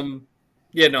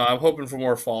 Yeah, no, I'm hoping for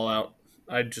more fallout.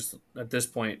 I just at this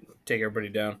point take everybody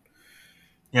down.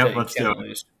 Yep, let's do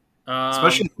it.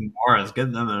 Especially the Morons,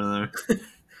 getting them out of there.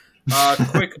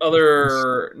 Quick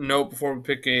other note before we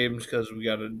pick games because we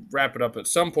got to wrap it up at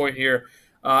some point here.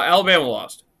 Alabama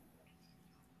lost.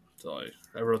 So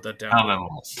I wrote that down. Alabama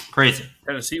lost. Crazy.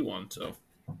 Tennessee won. So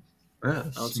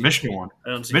Michigan won. I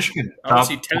don't see Michigan. I don't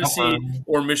see Tennessee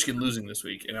or Michigan losing this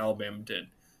week, and Alabama did.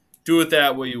 Do with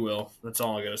that what you will. That's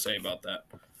all I got to say about that.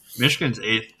 Michigan's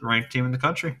 8th ranked team in the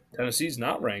country. Tennessee's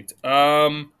not ranked.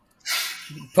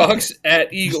 Bucks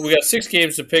at Eagles. We got 6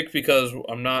 games to pick because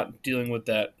I'm not dealing with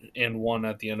that and 1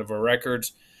 at the end of our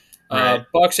records. Right.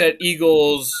 Bucks at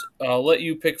Eagles. I'll let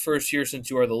you pick first here since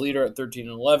you are the leader at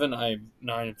 13-11. I'm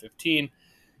 9-15.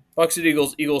 Bucks at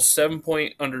Eagles. Eagles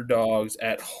 7-point underdogs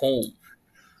at home.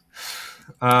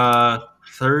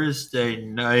 Thursday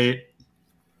night.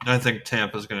 I think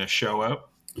Tampa's going to show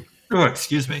up. Oh,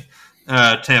 excuse me.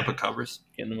 Tampa covers.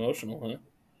 Getting emotional,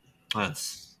 huh?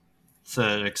 It's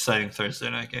an exciting Thursday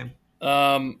night game.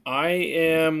 I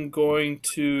am going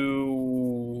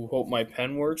to hope my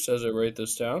pen works as I write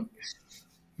this down.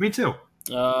 Me too.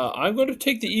 I'm going to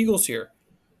take the Eagles here.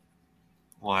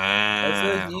 Wow. I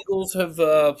feel like the Eagles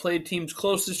have played teams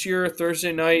close this year.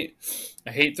 Thursday night.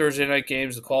 I hate Thursday night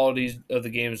games. The quality of the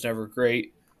game is never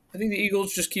great. I think the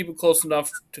Eagles just keep it close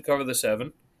enough to cover the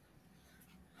 7.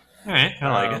 All right, I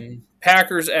like it.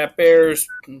 Packers at Bears.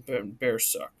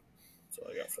 Bears suck. That's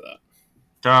all I got for that.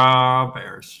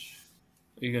 Bears.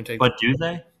 Are you gonna take? But do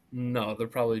they? No, they're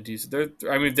probably decent.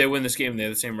 If they win this game, they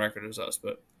have the same record as us.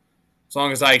 But as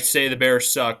long as I say the Bears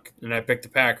suck and I pick the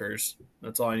Packers,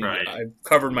 that's all I need. Right. I've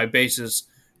covered my bases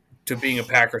to being a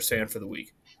Packers fan for the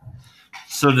week.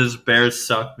 So does Bears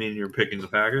suck mean you're picking the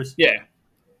Packers? Yeah.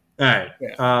 All right.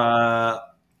 Yeah.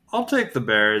 I'll take the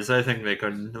Bears. I think they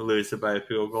could lose it by a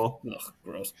field goal. Ugh,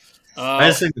 gross. I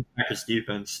just think the Packers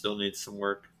defense still needs some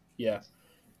work. Yeah.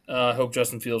 I hope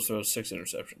Justin Fields throws 6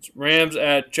 interceptions. Rams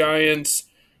at Giants.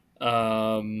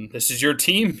 This is your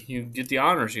team. You get the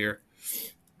honors here.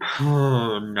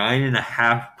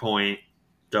 9.5 point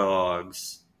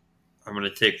dogs. I'm going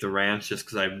to take the Rams just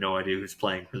because I have no idea who's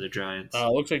playing for the Giants.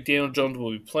 Looks like Daniel Jones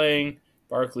will be playing.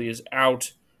 Barkley is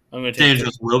out. I'm going to take Daniel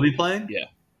Jones will be playing? Yeah.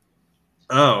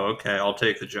 Oh, okay. I'll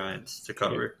take the Giants to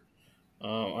cover.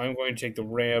 I'm going to take the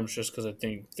Rams just because I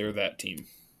think they're that team.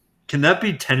 Can that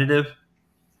be tentative?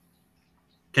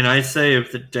 Can I say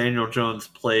if the Daniel Jones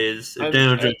plays, if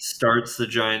Daniel Jones starts, the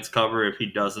Giants cover? If he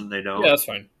doesn't, they don't? Yeah, that's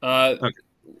fine. Okay.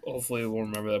 Hopefully we'll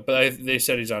remember that. But they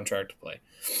said he's on track to play.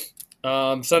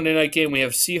 Sunday night game, we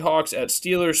have Seahawks at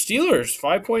Steelers. Steelers,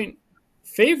 5-point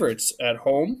favorites at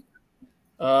home.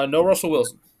 No Russell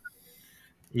Wilson.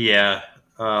 Yeah,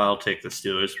 I'll take the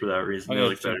Steelers for that reason. They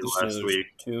looked better last week.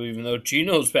 Too, even though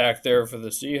Geno's back there for the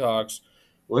Seahawks.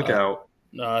 Look out.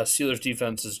 Steelers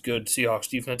defense is good. Seahawks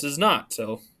defense is not.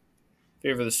 So,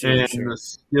 favor the Steelers. And the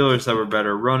Steelers have a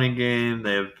better running game.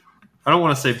 They have, I don't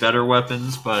want to say better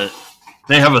weapons, but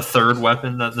they have a third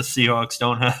weapon that the Seahawks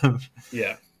don't have.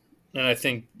 Yeah. And I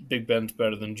think Big Ben's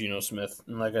better than Geno Smith.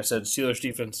 And like I said, Steelers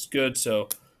defense is good, so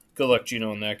good luck,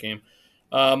 Geno, in that game.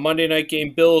 Monday night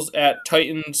game, Bills at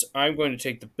Titans. I'm going to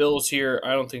take the Bills here.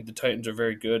 I don't think the Titans are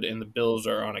very good, and the Bills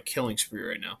are on a killing spree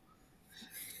right now.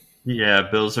 Yeah,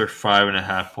 Bills are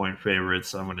 5.5 point favorites.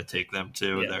 So I'm going to take them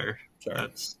too. Yeah,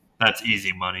 that's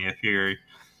easy money.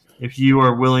 If you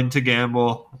are willing to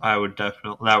gamble, I would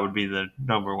definitely that would be the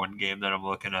number one game that I'm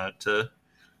looking at to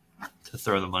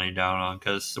throw the money down on,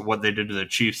 because what they did to the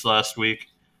Chiefs last week,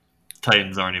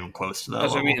 Titans aren't even close to that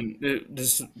level. I mean,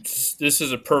 this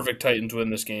is a perfect Titans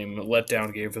win this game. A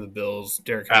letdown game for the Bills.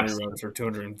 Derrick Henry runs for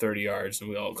 230 yards, and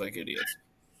we all look like idiots.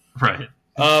 Right.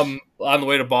 On the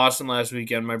way to Boston last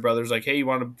weekend, my brother's like, "Hey, you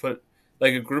want to put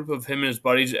like a group of him and his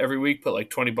buddies every week put like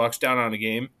 $20 down on a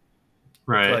game?"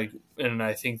 Right. Like, and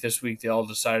I think this week they all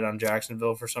decided on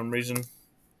Jacksonville for some reason.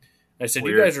 I said,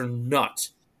 "You Weird. guys are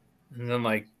nuts." And then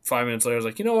like 5 minutes later, I was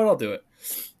like, "You know what? I'll do it."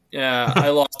 Yeah, I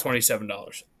lost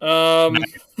 $27.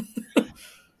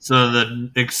 So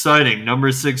the exciting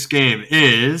number 6 game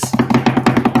is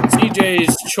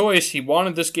CJ's choice. He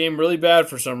wanted this game really bad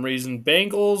for some reason.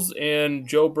 Bengals and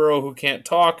Joe Burrow, who can't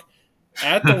talk,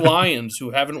 at the Lions,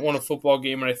 who haven't won a football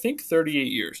game in I think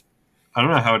 38 years. I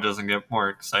don't know how it doesn't get more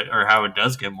exciting, or how it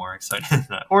does get more exciting than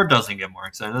that, or doesn't get more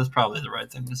exciting. That's probably the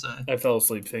right thing to say. I fell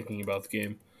asleep thinking about the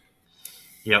game.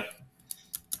 Yep.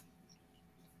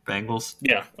 Bengals.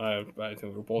 Yeah, I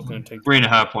think we're both going to take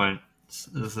 3.5 points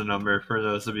is the number for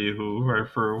those of you who are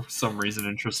for some reason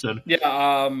interested.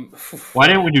 Yeah. Why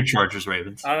didn't we do Chargers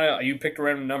Ravens? I don't know. You picked a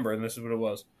random number, and this is what it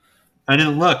was. I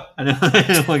didn't look. I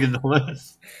didn't look at the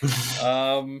list.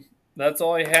 That's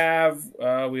all I have.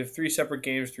 We have 3 separate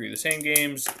games, 3 of the same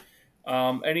games.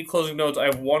 Any closing notes? I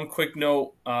have one quick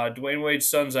note. Dwayne Wade's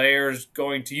son Zaire is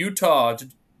going to Utah to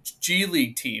G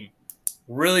League team.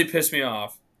 Really pissed me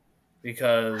off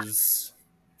because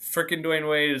freaking Dwayne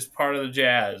Wade is part of the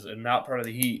Jazz and not part of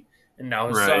the Heat, and now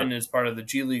his son is part of the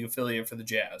G League affiliate for the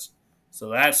Jazz. So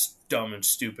that's dumb and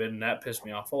stupid, and that pissed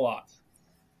me off a lot.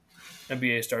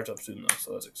 NBA starts up soon though,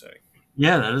 so that's exciting.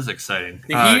 Yeah, that is exciting.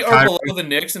 The Heat are below the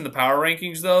Knicks in the power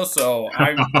rankings, though, so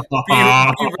I'm be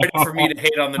ready for me to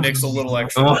hate on the Knicks a little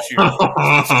extra this year.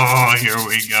 Oh, here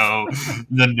we go.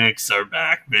 The Knicks are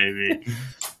back, baby.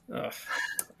 I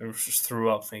just threw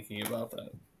up thinking about that.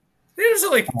 They was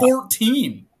at like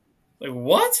 14. Like,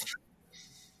 what?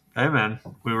 Hey, man,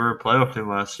 we were a playoff team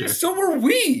last year. So were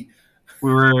we.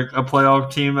 We were a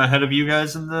playoff team ahead of you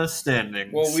guys in the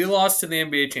standings. Well, we lost to the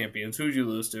NBA champions. Who'd you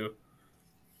lose to?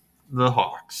 The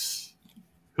Hawks,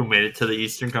 who made it to the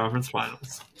Eastern Conference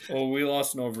Finals. Well, we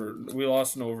lost in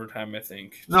overtime, I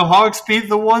think. The Hawks beat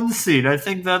the 1 seed. I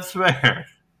think that's fair.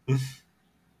 Did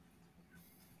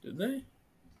they?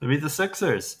 They beat the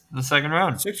Sixers in the second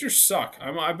round. Sixers suck.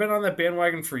 I've been on that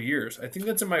bandwagon for years. I think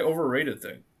that's in my overrated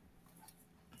thing.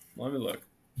 Let me look.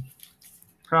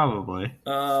 Probably.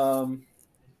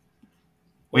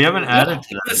 We haven't added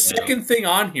to that. The second thing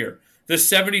on here, the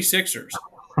 76ers.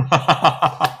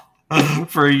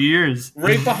 For years.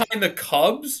 Right behind the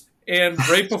Cubs and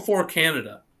right before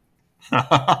Canada.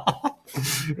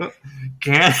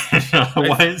 Canada?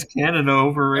 Why is Canada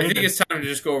overrated? I think it's time to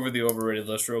just go over the overrated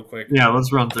list real quick. Yeah,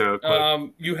 let's run through it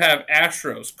quick. You have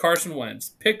Astros, Carson Wentz,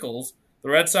 Pickles, the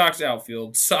Red Sox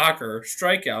outfield, soccer,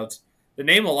 strikeouts, the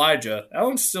name Elijah. That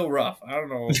one's still rough. I don't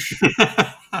know.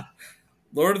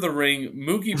 Lord of the Ring,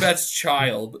 Mookie Betts'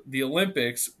 child, the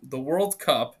Olympics, the World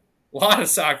Cup, a lot of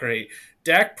soccer hate,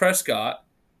 Dak Prescott,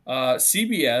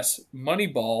 CBS,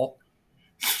 Moneyball,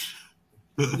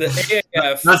 the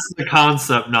AAF. That's the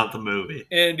concept, not the movie.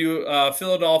 And you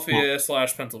Philadelphia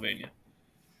 / Pennsylvania.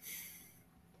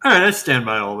 All right, I stand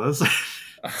by all this.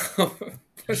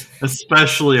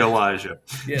 Especially Elijah.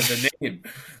 Yeah, the name.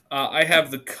 I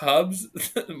have the Cubs.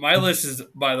 My list is,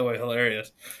 by the way,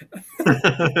 hilarious.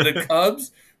 The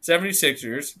Cubs,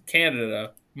 76ers,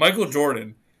 Canada, Michael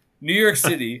Jordan, New York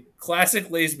City,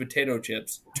 classic Lay's potato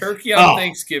chips, turkey on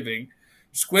Thanksgiving,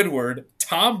 Squidward,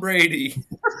 Tom Brady,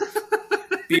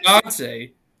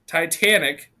 Beyonce,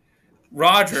 Titanic,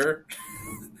 Roger,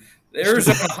 the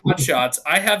Arizona Hotshots.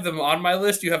 I have them on my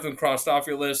list. You have them crossed off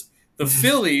your list. The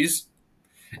Phillies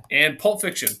and Pulp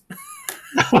Fiction.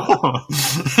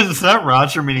 Is that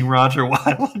Roger meaning Roger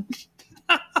Wyland?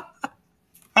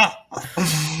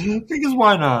 Because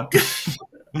why not?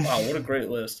 Wow, what a great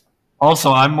list.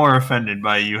 Also, I'm more offended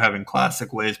by you having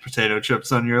classic Lay's potato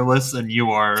chips on your list than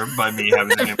you are by me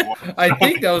having them. I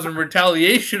think that was in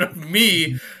retaliation of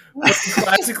me with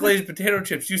classic Lay's potato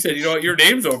chips. You said, you know what, your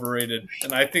name's overrated.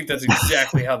 And I think that's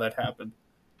exactly how that happened.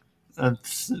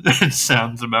 That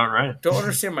sounds about right. Don't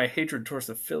understand my hatred towards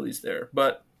the Phillies there.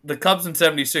 But the Cubs and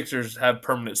 76ers have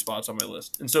permanent spots on my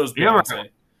list. And so is Beyonce.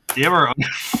 Do you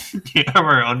have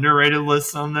our underrated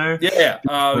list on there? Yeah.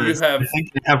 You have. I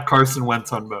think you have Carson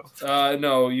Wentz on both.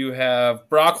 No, you have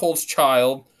Brock Holt's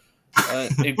child.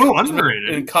 Underrated.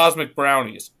 And Cosmic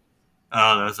Brownies.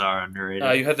 Oh, those are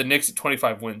underrated. You had the Knicks at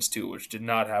 25 wins too, which did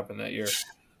not happen that year.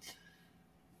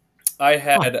 I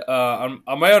had on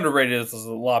my underrated list is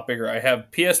a lot bigger. I have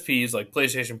PSPs like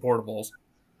PlayStation Portables,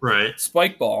 right?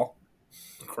 Spike Ball,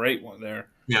 great one there.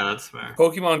 Yeah, that's fair.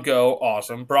 Pokemon Go,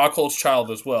 awesome. Brock Holt's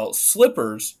child as well.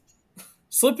 Slippers,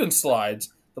 Slip and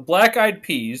Slides, the Black Eyed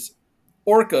Peas,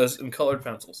 Orcas, and colored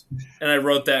pencils. And I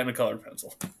wrote that in a colored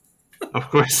pencil. Of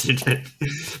course you did.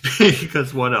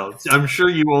 Because what else? I'm sure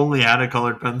you only had a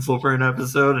colored pencil for an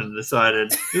episode and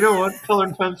decided, you know what?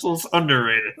 Colored pencil's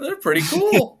underrated. They're pretty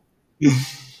cool.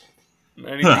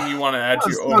 Anything you want to add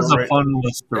to your That was a overrated? fun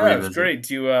list to Yeah, it's revisit. great.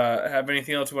 Do you have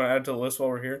anything else you want to add to the list while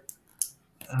we're here?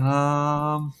 Or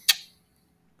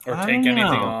I take don't anything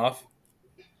know. off?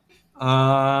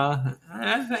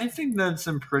 I think that's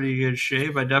in pretty good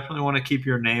shape. I definitely want to keep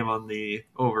your name on the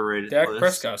overrated Dak list.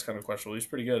 Prescott's kind of questionable. He's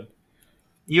pretty good.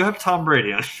 You have Tom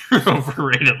Brady on your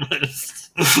overrated list.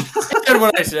 I said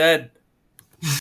what I said.